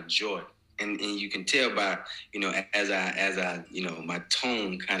 my joy. And you can tell by, as I my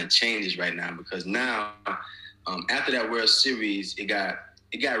tone kind of changes right now, because now after that World Series, it got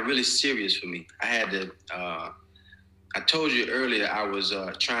really serious for me. I had to, I told you earlier, I was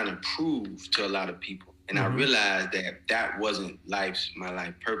trying to prove to a lot of people. And I realized that wasn't my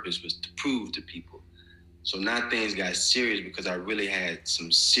life purpose was to prove to people. So now things got serious because I really had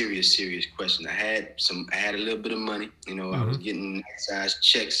some serious questions. I had a little bit of money, I was getting nice size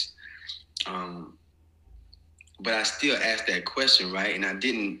checks. But I still asked that question, right? And I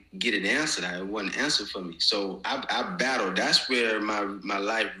didn't get it answered. It wasn't answered for me. So I battled. That's where my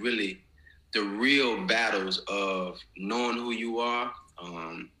life really, the real battles of knowing who you are,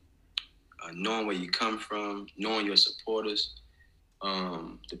 knowing where you come from, knowing your supporters,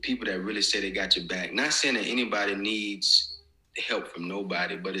 the people that really say they got your back. Not saying that anybody needs help from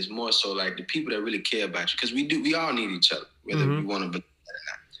nobody, but it's more so like the people that really care about you, because we all need each other, whether we want to believe it or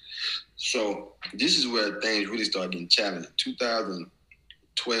not. So this is where things really start getting challenging.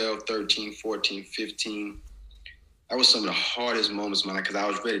 2012, 13, 14, 15. That was some of the hardest moments of my life because I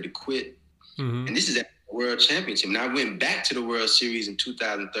was ready to quit. And this is at the World Championship. And I went back to the World Series in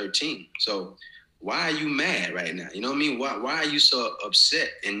 2013. So why are you mad right now? You know what I mean? Why are you so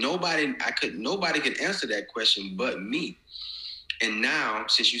upset? And nobody could answer that question but me. And now,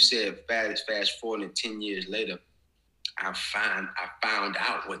 since you said fast forward 10 years later, I found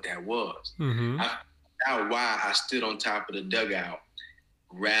out what that was. I found out why I stood on top of the dugout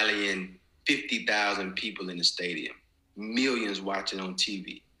rallying 50,000 people in the stadium, millions watching on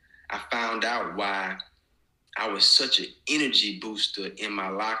TV. I found out why I was such an energy booster in my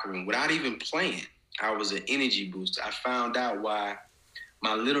locker room without even playing. I was an energy booster. I found out why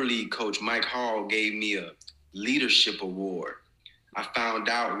my Little League coach, Mike Hall, gave me a leadership award. I found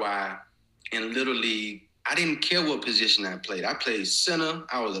out why in Little League, I didn't care what position I played. I played center.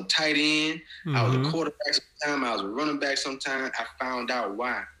 I was a tight end. I was a quarterback sometimes. I was a running back sometimes. I found out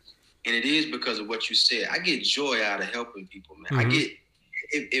why. And it is because of what you said. I get joy out of helping people, man. I get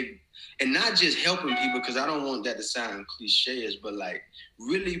and not just helping people, because I don't want that to sound cliche, but like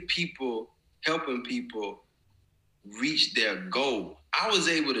really helping people reach their goal. I was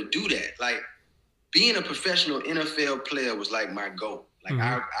able to do that. Like being a professional NFL player was like my goal. Like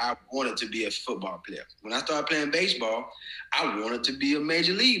I wanted to be a football player. When I started playing baseball, I wanted to be a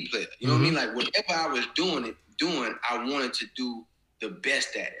major league player. You know what I mean? Like whatever I was doing, I wanted to do the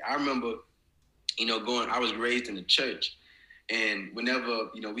best at it. I remember, I was raised in the church, and whenever,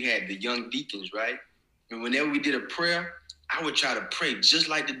 we had the young deacons, right? And whenever we did a prayer, I would try to pray just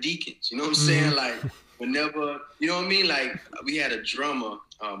like the deacons. You know what I'm saying? Like whenever, you know what I mean? Like we had a drummer,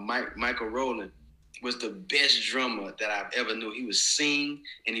 Michael Rowland, was the best drummer that I've ever knew. He would sing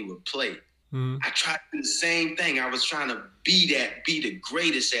and he would play. I tried to do the same thing. I was trying to be the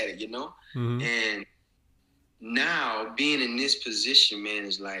greatest at it, And now being in this position, man,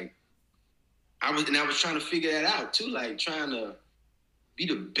 is like, I was trying to figure that out too, like trying to be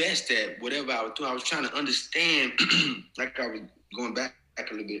the best at whatever I was doing. I was trying to understand, like I was going back a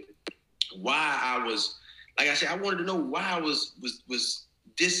little bit, why I was, like I said, I wanted to know why I was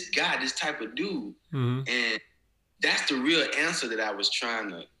this guy, this type of dude. And that's the real answer that I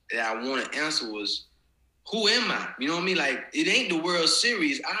want to answer was, who am I? You know what I mean? Like, it ain't the World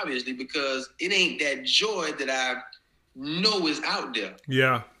Series, obviously, because it ain't that joy that I know is out there.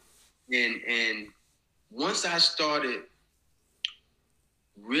 Yeah. And once I started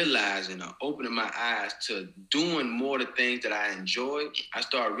realizing or opening my eyes to doing more of the things that I enjoyed, I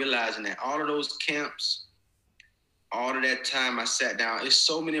started realizing that all of those camps, all of that time I sat down, it's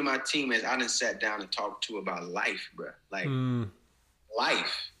so many of my teammates I done sat down and talked to about life, bro. Like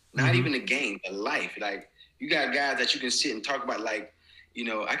life, not even the game, but life. Like you got guys that you can sit and talk about. Like, you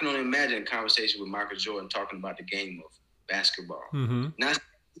know, I can only imagine a conversation with Michael Jordan talking about the game of basketball. Not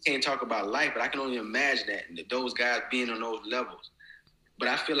you can't talk about life, but I can only imagine that those guys being on those levels. But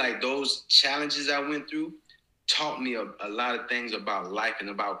I feel like those challenges I went through taught me a lot of things about life and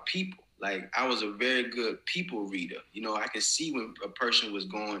about people. Like I was a very good people reader. You know, I could see when a person was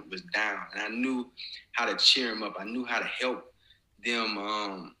down, and I knew how to cheer them up. I knew how to help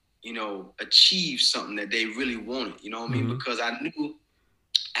them, you know, achieve something that they really wanted. You know what I mean? Because I knew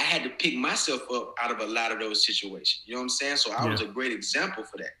I had to pick myself up out of a lot of those situations. You know what I'm saying? So I was a great example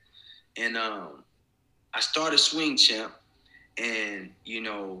for that. And I started Swing Champ, and you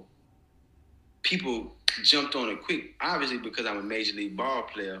know, people jumped on it quick, obviously because I'm a major league ball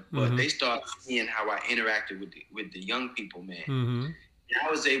player, but they started seeing how I interacted with the young people, man. And I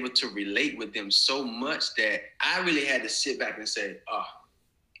was able to relate with them so much that I really had to sit back and say, oh,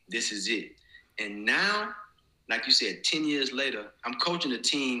 this is it. And now, like you said, 10 years later, I'm coaching a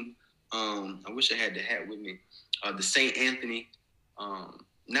team. I wish I had the hat with me. The St. Anthony.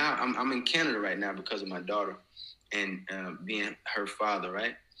 Now I'm in Canada right now because of my daughter and being her father,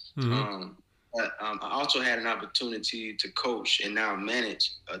 right? But I also had an opportunity to coach and now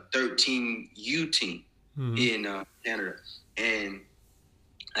manage a 13U team in Canada. And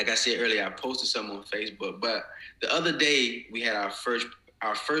like I said earlier, I posted something on Facebook. But the other day we had our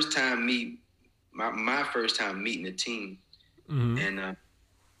first time meet, my first time meeting the team, and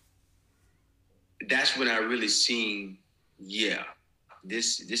that's when I really seen,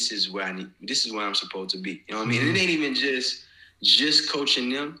 this is where this is where I'm supposed to be. You know what I mean? And it ain't even just coaching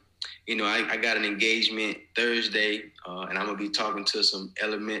them. You know, I got an engagement Thursday, and I'm gonna be talking to some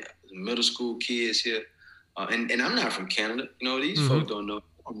middle school kids here. And I'm not from Canada. You know, these folks don't know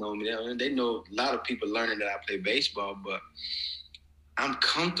me. They know a lot of people learning that I play baseball, but I'm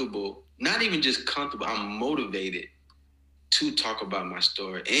comfortable, not even just comfortable, I'm motivated to talk about my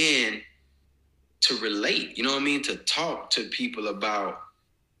story and to relate, you know what I mean? To talk to people about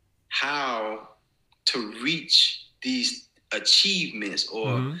how to reach these achievements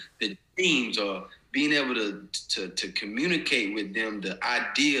or the dreams, or being able to communicate with them the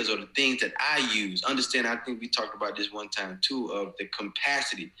ideas or the things that I use. Understand, I think we talked about this one time too, of the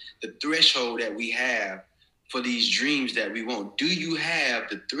capacity, the threshold that we have for these dreams that we want. Do you have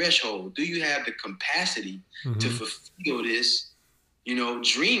the threshold? Do you have the capacity to fulfill this, you know,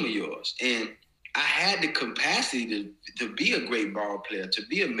 dream of yours? And I had the capacity to be a great ball player, to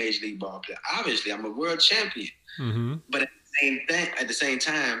be a major league ball player. Obviously, I'm a world champion. But at the same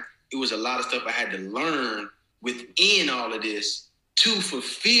time, it was a lot of stuff I had to learn within all of this to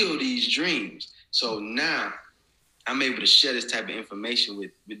fulfill these dreams. So now I'm able to share this type of information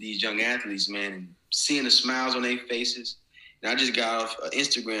with these young athletes, man, and seeing the smiles on their faces. And I just got off an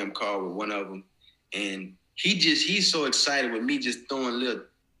Instagram call with one of them, and he's so excited with me just throwing little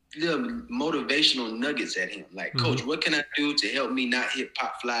motivational nuggets at him. Like, Coach, what can I do to help me not hit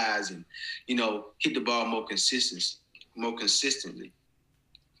pop flies and, you know, hit the ball more consistently?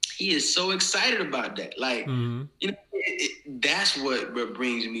 He is so excited about that. Like, you know, that's what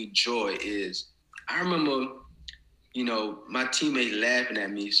brings me joy is I remember, you know, my teammates laughing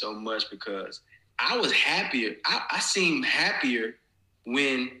at me so much because I was happier. I seemed happier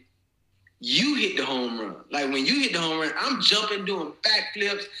when you hit the home run. Like when you hit the home run, I'm jumping, doing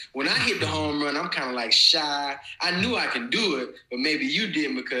backflips. When I hit the home run, I'm kind of like shy. I knew I can do it, but maybe you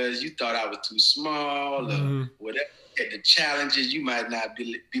didn't because you thought I was too small or whatever. At the challenges, you might not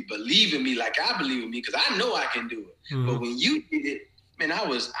be believing me like I believe in me because I know I can do it. But when you did it, man, I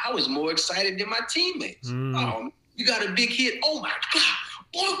was more excited than my teammates. Oh, you got a big hit. Oh my God.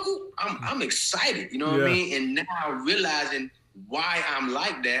 Boy, I'm excited. You know what I mean? And now realizing why I'm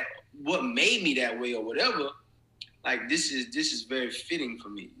like that, what made me that way or whatever, like this is very fitting for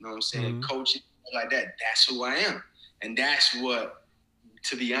me. You know what I'm saying? Coaching like that, that's who I am. And that's what,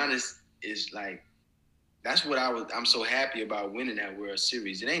 to be honest, is like, that's what I'm so happy about winning that World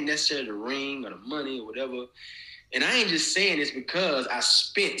Series. It ain't necessarily the ring or the money or whatever. And I ain't just saying this because I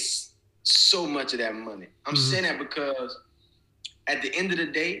spent so much of that money. I'm saying that because at the end of the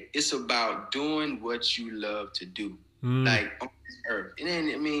day, it's about doing what you love to do. Like on this earth. And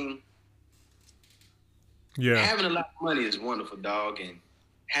then, I mean, having a lot of money is wonderful, dog. And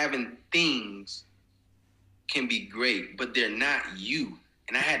having things can be great, but they're not you.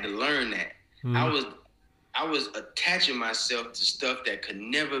 And I had to learn that. I was attaching myself to stuff that could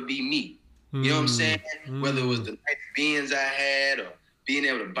never be me. You know what I'm saying? Whether it was the nice beans I had or being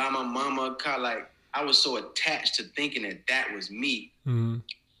able to buy my mama a car, like I was so attached to thinking that that was me. Mm-hmm.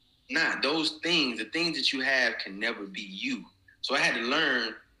 Nah, those things, the things that you have can never be you. So I had to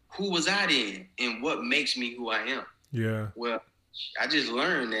learn who was I then and what makes me who I am. Yeah. Well, I just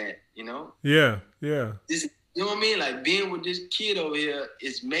learned that, you know. Yeah. Yeah. This, you know what I mean? Like being with this kid over here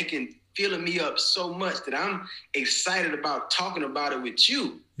is filling me up so much that I'm excited about talking about it with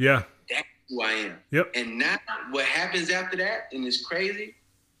you. Yeah. That's who I am. Yep. And now what happens after that, and it's crazy,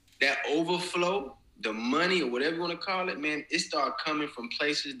 that overflow, the money or whatever you want to call it, man, it started coming from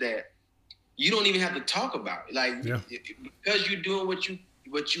places that you don't even have to talk about. Like because you're doing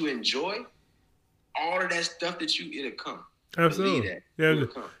what you enjoy, all of that stuff that it'll come. Absolutely. That. Yeah.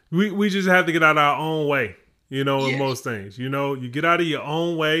 We just have to get out of our own way, you know, in Yes. most things. You know, you get out of your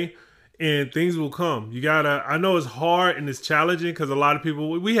own way and things will come. You gotta, I know it's hard and it's challenging because a lot of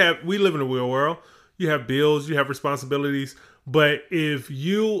people, we live in a real world. You have bills, you have responsibilities. But if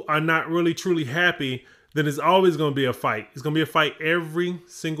you are not really truly happy, then it's always going to be a fight. It's going to be a fight every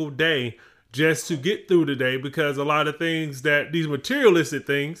single day just to get through the day, because a lot of things that these materialistic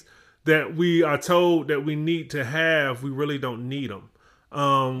things that we are told that we need to have, we really don't need them.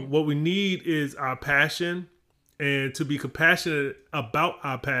 What we need is our passion, and to be compassionate about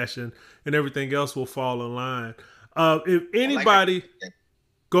our passion, and everything else will fall in line. If anybody,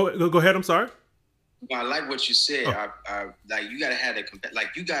 go ahead. I'm sorry. I like what you said. I like you gotta have that.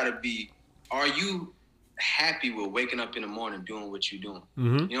 Like you gotta be. Are you happy with waking up in the morning doing what you're doing?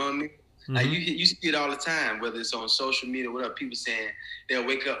 Mm-hmm. You know what I mean? Mm-hmm. Like you see it all the time, whether it's on social media, or whatever. People saying they'll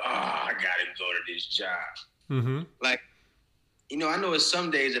wake up. Oh, I gotta go to this job. Mm-hmm. Like, you know, I know it's some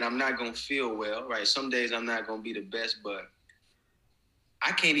days that I'm not gonna feel well, right? Some days I'm not gonna be the best, but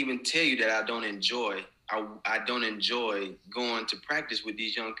I can't even tell you that I don't enjoy. I don't enjoy going to practice with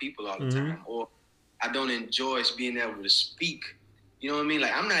these young people all the time, or I don't enjoy being able to speak. You know what I mean?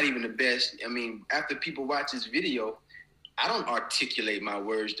 Like, I'm not even the best. I mean, after people watch this video, I don't articulate my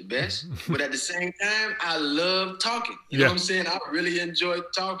words the best. But at the same time, I love talking. You know what I'm saying? I really enjoy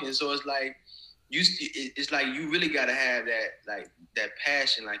talking. So it's like, it's like you really got to have that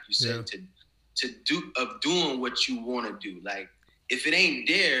passion, like you said, to doing what you want to do. Like, if it ain't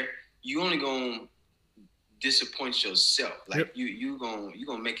there, you only gonna disappoint yourself. Like you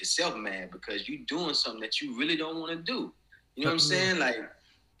gonna make yourself mad because you doing something that you really don't want to do. You know what I'm saying? Like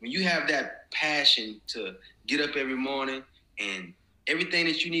when you have that passion to get up every morning and everything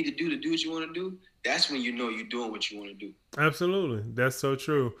that you need to do what you want to do, that's when you know you're doing what you want to do. Absolutely. That's so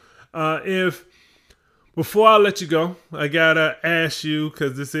true. Before I let you go, I gotta ask you,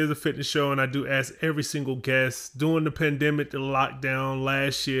 because this is a fitness show and I do ask every single guest, during the pandemic, the lockdown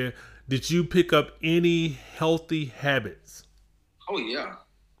last year, did you pick up any healthy habits? Oh, yeah.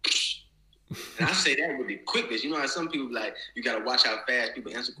 And I say that with the quickness. You know how some people be like, you got to watch how fast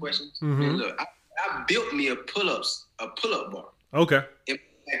people answer questions? Mm-hmm. Man, look, I built me a pull-up bar. Okay. In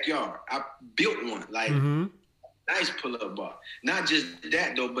my backyard. I built one. Like, nice pull-up bar. Not just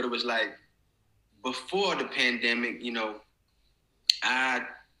that, though, but it was like, before the pandemic, you know, I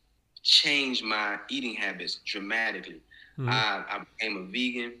changed my eating habits dramatically. I became a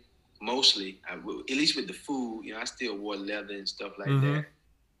vegan. Mostly, at least with the food, you know, I still wore leather and stuff like that.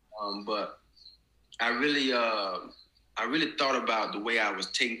 But I really thought about the way I was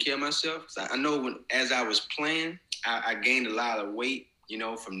taking care of myself. So I know as I was playing, I gained a lot of weight, you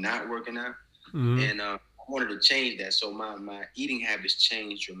know, from not working out, and I wanted to change that. So my eating habits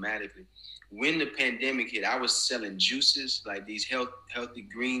changed dramatically. When the pandemic hit, I was selling juices, like these healthy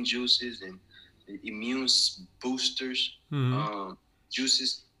green juices and immune boosters,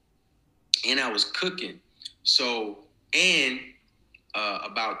 juices. And I was cooking. So, and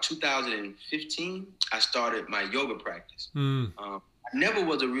about 2015, I started my yoga practice. I never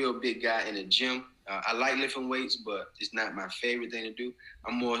was a real big guy in the gym. I like lifting weights, but it's not my favorite thing to do.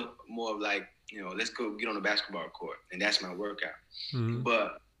 I'm more of like, you know, let's go get on the basketball court, and that's my workout.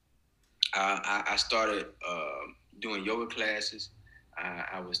 But I started doing yoga classes.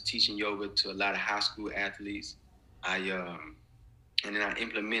 I was teaching yoga to a lot of high school athletes. And then I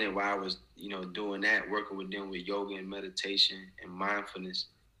implemented while I was, you know, doing that, working with them with yoga and meditation and mindfulness.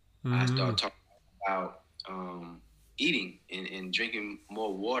 I started talking about eating and drinking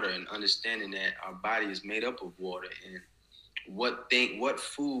more water and understanding that our body is made up of water, and what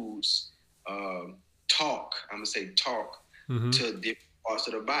foods talk to different parts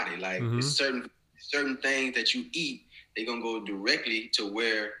of the body. Like certain things that you eat, they're gonna go directly to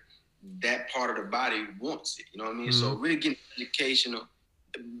where that part of the body wants it. You know what I mean? So really getting educational,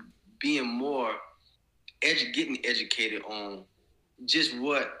 being more getting educated on just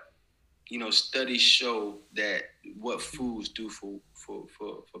what, you know, studies show that what foods do for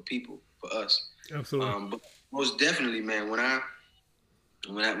people. for us. Absolutely. But most definitely, man, when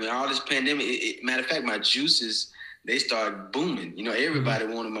all this pandemic, matter of fact, my juices, they started booming. You know, everybody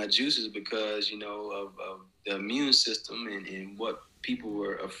wanted my juices because, you know, of the immune system and what people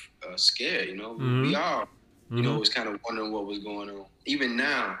were scared. You know, we all, you know, was kind of wondering what was going on. Even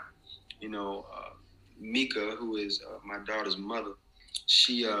now, you know, Mika, who is my daughter's mother,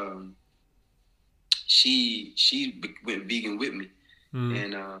 she went vegan with me,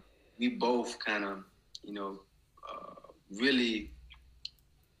 and we both kind of, you know, really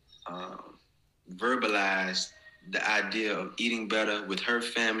verbalized the idea of eating better with her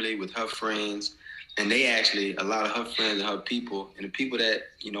family, with her friends, and they actually, a lot of her friends and her people, and the people that,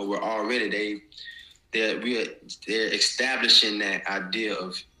 you know, were already they're establishing that idea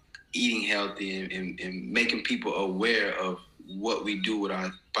of eating healthy and making people aware of what we do with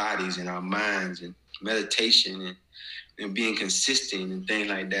our bodies and our minds and meditation and being consistent and things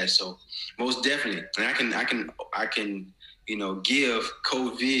like that. So most definitely, and I can, you know, give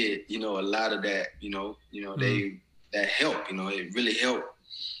COVID, you know, a lot of that, you know, that help, you know, it really helped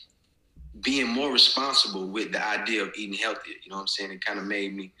being more responsible with the idea of eating healthier. You know what I'm saying? It kind of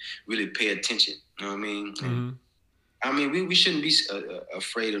made me really pay attention. You know what I mean? And, I mean, we shouldn't be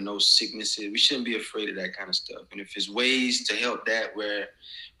afraid of no sicknesses. We shouldn't be afraid of that kind of stuff. And if there's ways to help that, whether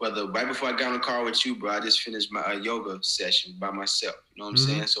right before I got on the car with you, bro, I just finished my yoga session by myself. You know what I'm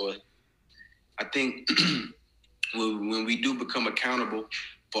saying? So I think when we do become accountable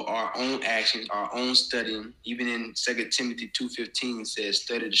for our own actions, our own studying, even in 2 Timothy 2:15 says,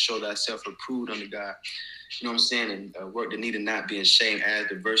 study to show thyself approved unto God. You know what I'm saying? And work that needed not be ashamed as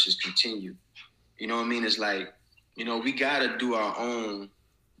the verses continue. You know what I mean? It's like, you know, we got to do our own.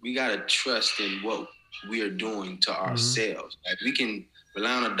 We got to trust in what we are doing to ourselves. Like, we can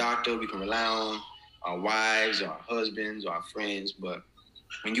rely on a doctor. We can rely on our wives, our husbands, our friends. But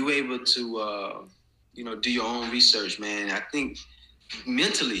when you're able to, you know, do your own research, man, I think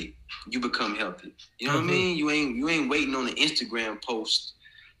mentally you become healthy. You know what I mean? You ain't waiting on an Instagram post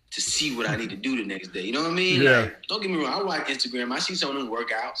to see what I need to do the next day. You know what I mean? Yeah. Like, don't get me wrong. I watch Instagram. I see some of them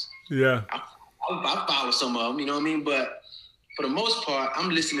workouts. Yeah. I follow some of them, you know what I mean? But for the most part,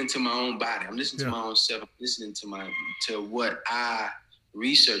 I'm listening to my own body. I'm listening to my own self. I'm listening to what I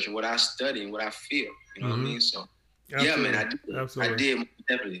research and what I study and what I feel. You know what I mean? So, absolutely. Yeah, man, I did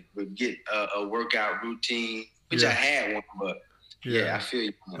definitely get a workout routine, which I had one, but I feel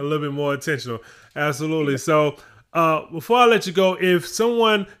you. A little bit more intentional. Absolutely. So, before I let you go, if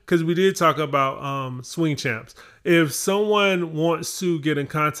someone, because we did talk about Swing Champs, if someone wants to get in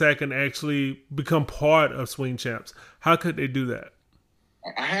contact and actually become part of Swing Champs, how could they do that?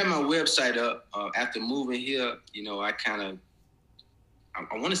 I had my website up after moving here. You know, I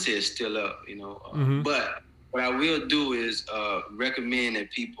want to say it's still up, you know, but what I will do is recommend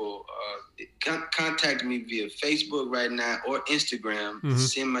that people contact me via Facebook right now or Instagram.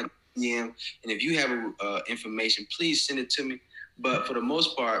 Send my DM, and if you have information, please send it to me. But for the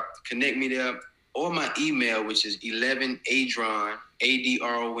most part, connect me there, or my email, which is 11adron,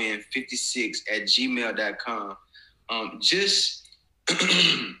 ADRON 56 @gmail.com.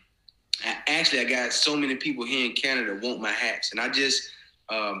 Actually, I got so many people here in Canada want my hats, and I just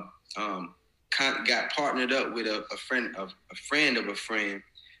got partnered up with a friend of a friend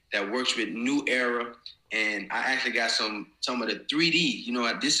that works with New Era, and I actually got some of the 3D. You know,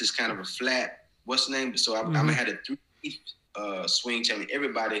 this is kind of a flat. What's the name? So I'm gonna have a 3D swing champion.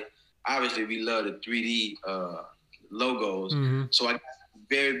 Everybody, obviously, we love the 3D logos. So I got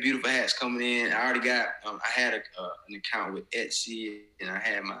very beautiful hats coming in. I already got. I had an account with Etsy, and I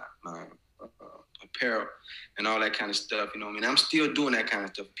had my apparel and all that kind of stuff. You know what I mean? I'm still doing that kind of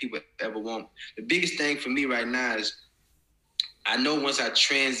stuff. People ever want. The biggest thing for me right now is I know once I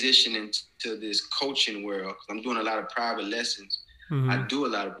transition into this coaching world, because I'm doing a lot of private lessons. I do a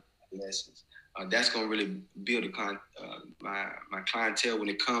lot of private lessons. That's going to really build my clientele when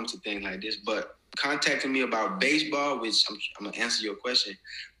it comes to things like this. But contacting me about baseball, which I'm going to answer your question,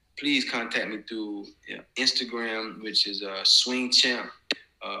 please contact me through Instagram, which is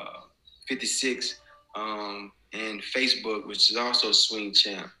SwingChamp56, and Facebook, which is also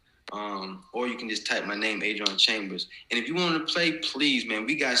SwingChamp. Or you can just type my name, Adron Chambers. And if you want to play, please, man,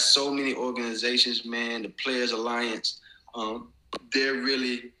 we got so many organizations, man. The Players Alliance, they're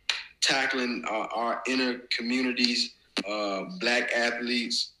really tackling our inner communities, black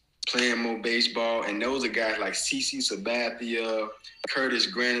athletes playing more baseball. And those are guys like CeCe Sabathia, Curtis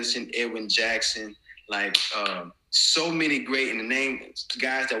Granderson, Edwin Jackson, like so many great, in the name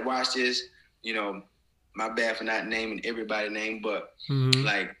guys that watch this, you know, my bad for not naming everybody's name, but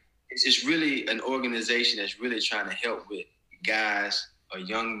like, it's really an organization that's really trying to help with guys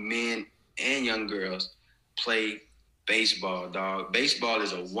young men and young girls play baseball, dog. Baseball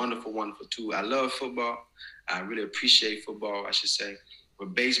is a wonderful, wonderful tool. I love football. I really appreciate football, I should say.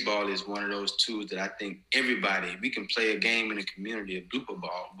 But baseball is one of those tools that I think we can play a game in the community, a blooper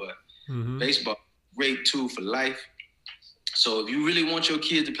ball, but baseball, great tool for life. So if you really want your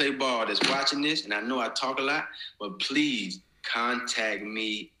kids to play ball that's watching this, and I know I talk a lot, but please contact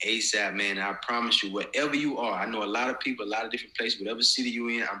me ASAP, man. I promise you, wherever you are, I know a lot of people, a lot of different places, whatever city you're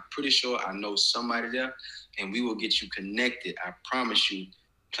in, I'm pretty sure I know somebody there, and we will get you connected. I promise you,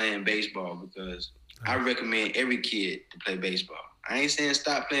 playing baseball, because I recommend every kid to play baseball. I ain't saying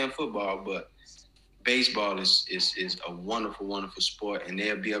stop playing football, but baseball is a wonderful, wonderful sport, and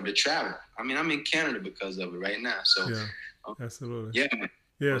they'll be able to travel. I mean, I'm in Canada because of it right now. So, absolutely. Yeah, man.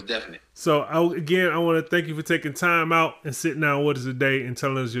 Yeah, most definitely. So, I want to thank you for taking time out and sitting down with us today and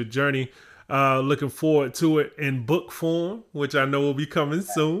telling us your journey. Looking forward to it in book form, which I know will be coming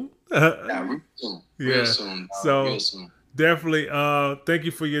soon. Real soon. Real soon. So, real soon. Definitely. Thank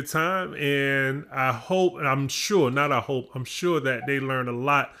you for your time. And I'm sure that they learned a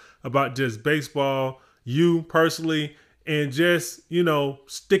lot about just baseball, you personally, and just,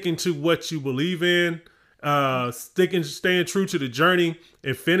 sticking to what you believe in, staying true to the journey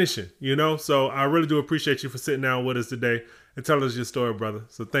and finishing, So I really do appreciate you for sitting down with us today and telling us your story, brother.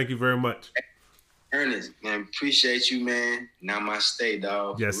 So thank you very much. Ernest, man, appreciate you, man. Namaste,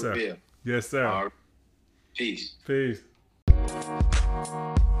 dog. Yes, sir. Real. Yes, sir. Peace. Peace.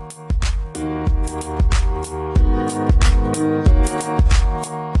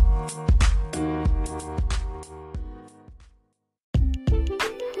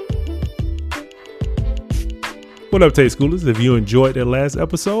 What up, Tate Schoolers? If you enjoyed that last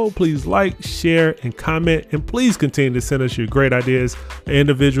episode, please like, share, and comment, and please continue to send us your great ideas and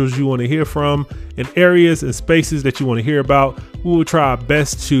individuals you want to hear from in areas and spaces that you want to hear about. We will try our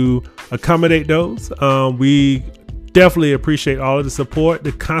best to accommodate those. We definitely appreciate all of the support,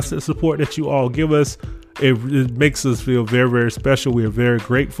 the constant support that you all give us. It makes us feel very, very special. We are very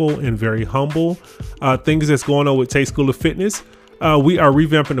grateful and very humble. Things that's going on with Tate School of Fitness. We are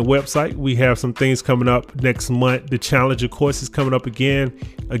revamping the website. We have some things coming up next month. The challenge, of course, is coming up again.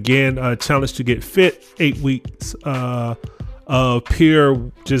 Challenge to get fit, 8 weeks of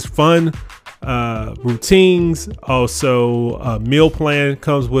pure, just fun routines. Also, a meal plan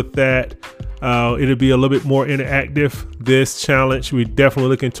comes with that. It'll be a little bit more interactive, this challenge. We're definitely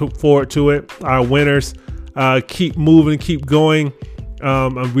looking forward to it. Our winners keep moving, keep going.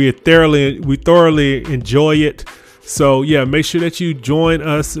 We thoroughly enjoy it. So yeah, make sure that you join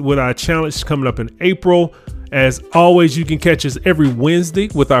us with our challenge coming up in April. As always, you can catch us every Wednesday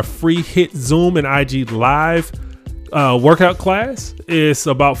with our free HIT Zoom and IG Live workout class. It's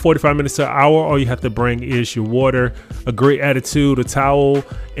about 45 minutes to an hour. All you have to bring is your water, a great attitude, a towel,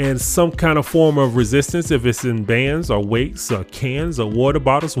 and some kind of form of resistance. If it's in bands or weights or cans or water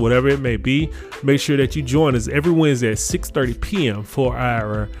bottles, whatever it may be, make sure that you join us every Wednesday at 6:30 p.m. for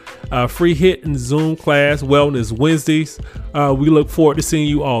our free HIT and Zoom class, Wellness Wednesdays. We look forward to seeing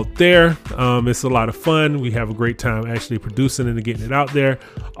you all there. It's a lot of fun. We have a great time actually producing it and getting it out there.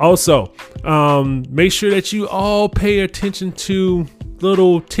 Also, make sure that you all pay attention to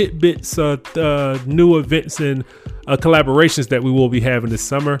little tidbits, new events and collaborations that we will be having this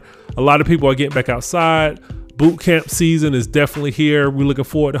summer. A lot of people are getting back outside. Boot camp season is definitely here. We're looking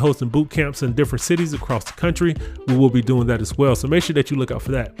forward to hosting boot camps in different cities across the country. We will be doing that as well. So make sure that you look out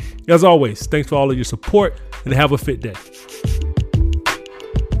for that. As always, thanks for all of your support and have a fit day.